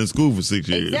 I've been in school for 6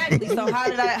 years. Exactly. So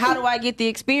how do I get the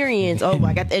experience? Oh,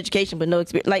 I got the education, but no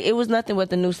experience. Like, it was nothing but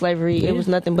the new slavery. Yeah. It was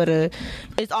nothing but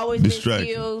it's always been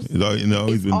skills.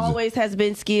 It always has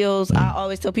been skills. I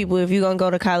always tell people, if you're gonna go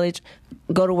to college,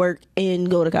 go to work and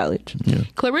go to college. Yeah.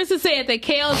 Clarissa said that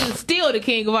Kels is still the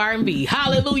king of R&B.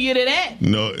 Hallelujah to that.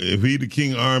 No, if he the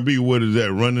king of R&B, what is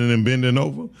that? Running and bending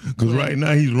over? Because right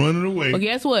now he's running away. Well,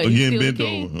 guess what? He's still bent the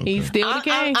king. over. Okay. He's still the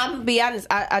king. I'm gonna be honest.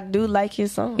 I do like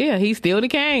his song. Yeah, he's still the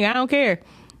king. I don't care.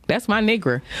 That's my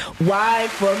nigga. Why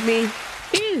for me?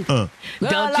 Don't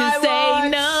you say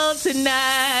no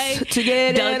tonight.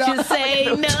 Don't you say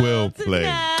no 12 play.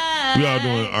 tonight. We all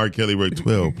doing R. Kelly break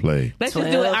 12 play. Let's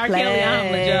just do an R. Kelly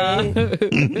omelet, y'all.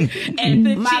 And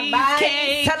the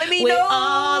cheesecake telling me with no.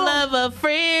 all of her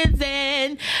friends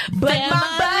and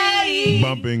family.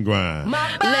 Bump and grind.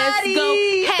 My body. Let's go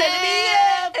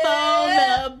have on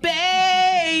the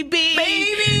baby.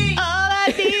 All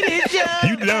I need is your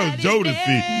You know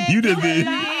Jodeci. You just did.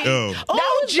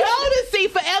 Oh, Jodeci,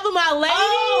 Forever My Lady.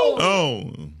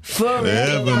 Oh.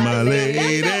 Forever my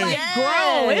lady. That felt like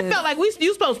grown. It felt like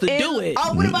you supposed to do it.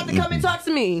 Oh, what about the Come and Talk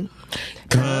to Me?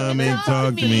 Come and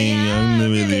talk to me. I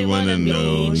really want to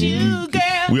know you, girl.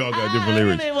 We all got different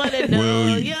lyrics. Really want to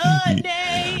know your name.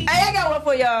 Hey, I got one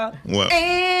for y'all. What?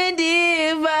 And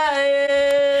if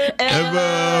I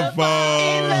ever fall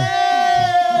in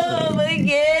love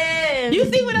again. You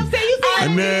see what I'm saying? You see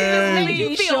how then this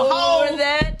you feel whole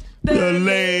that the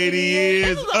lady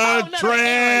is a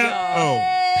tramp. Oh.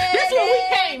 This is where we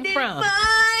came from.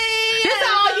 This is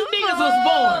how all you niggas was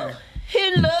born.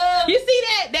 In love. You see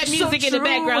that music in the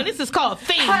background? This is called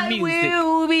theme music. I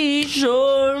will be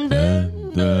sure that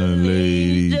the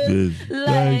lady just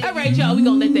like. All right, y'all. We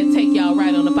gonna let that take y'all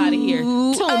right on up out of here.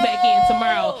 Tune back in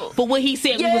tomorrow for what he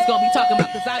said we was gonna be talking about,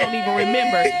 because I don't even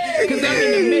remember, because I'm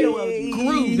in the middle of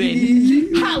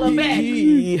grooving. Holla back.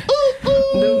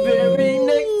 The very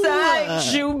next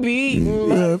time you'll be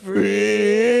my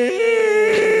friend.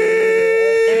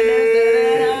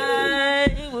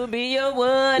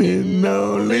 And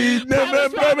only never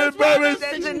promise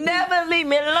that you never leave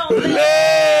me lonely.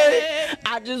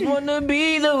 I just wanna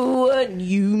be the one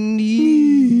you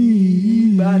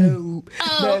need.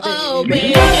 Oh,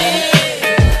 baby.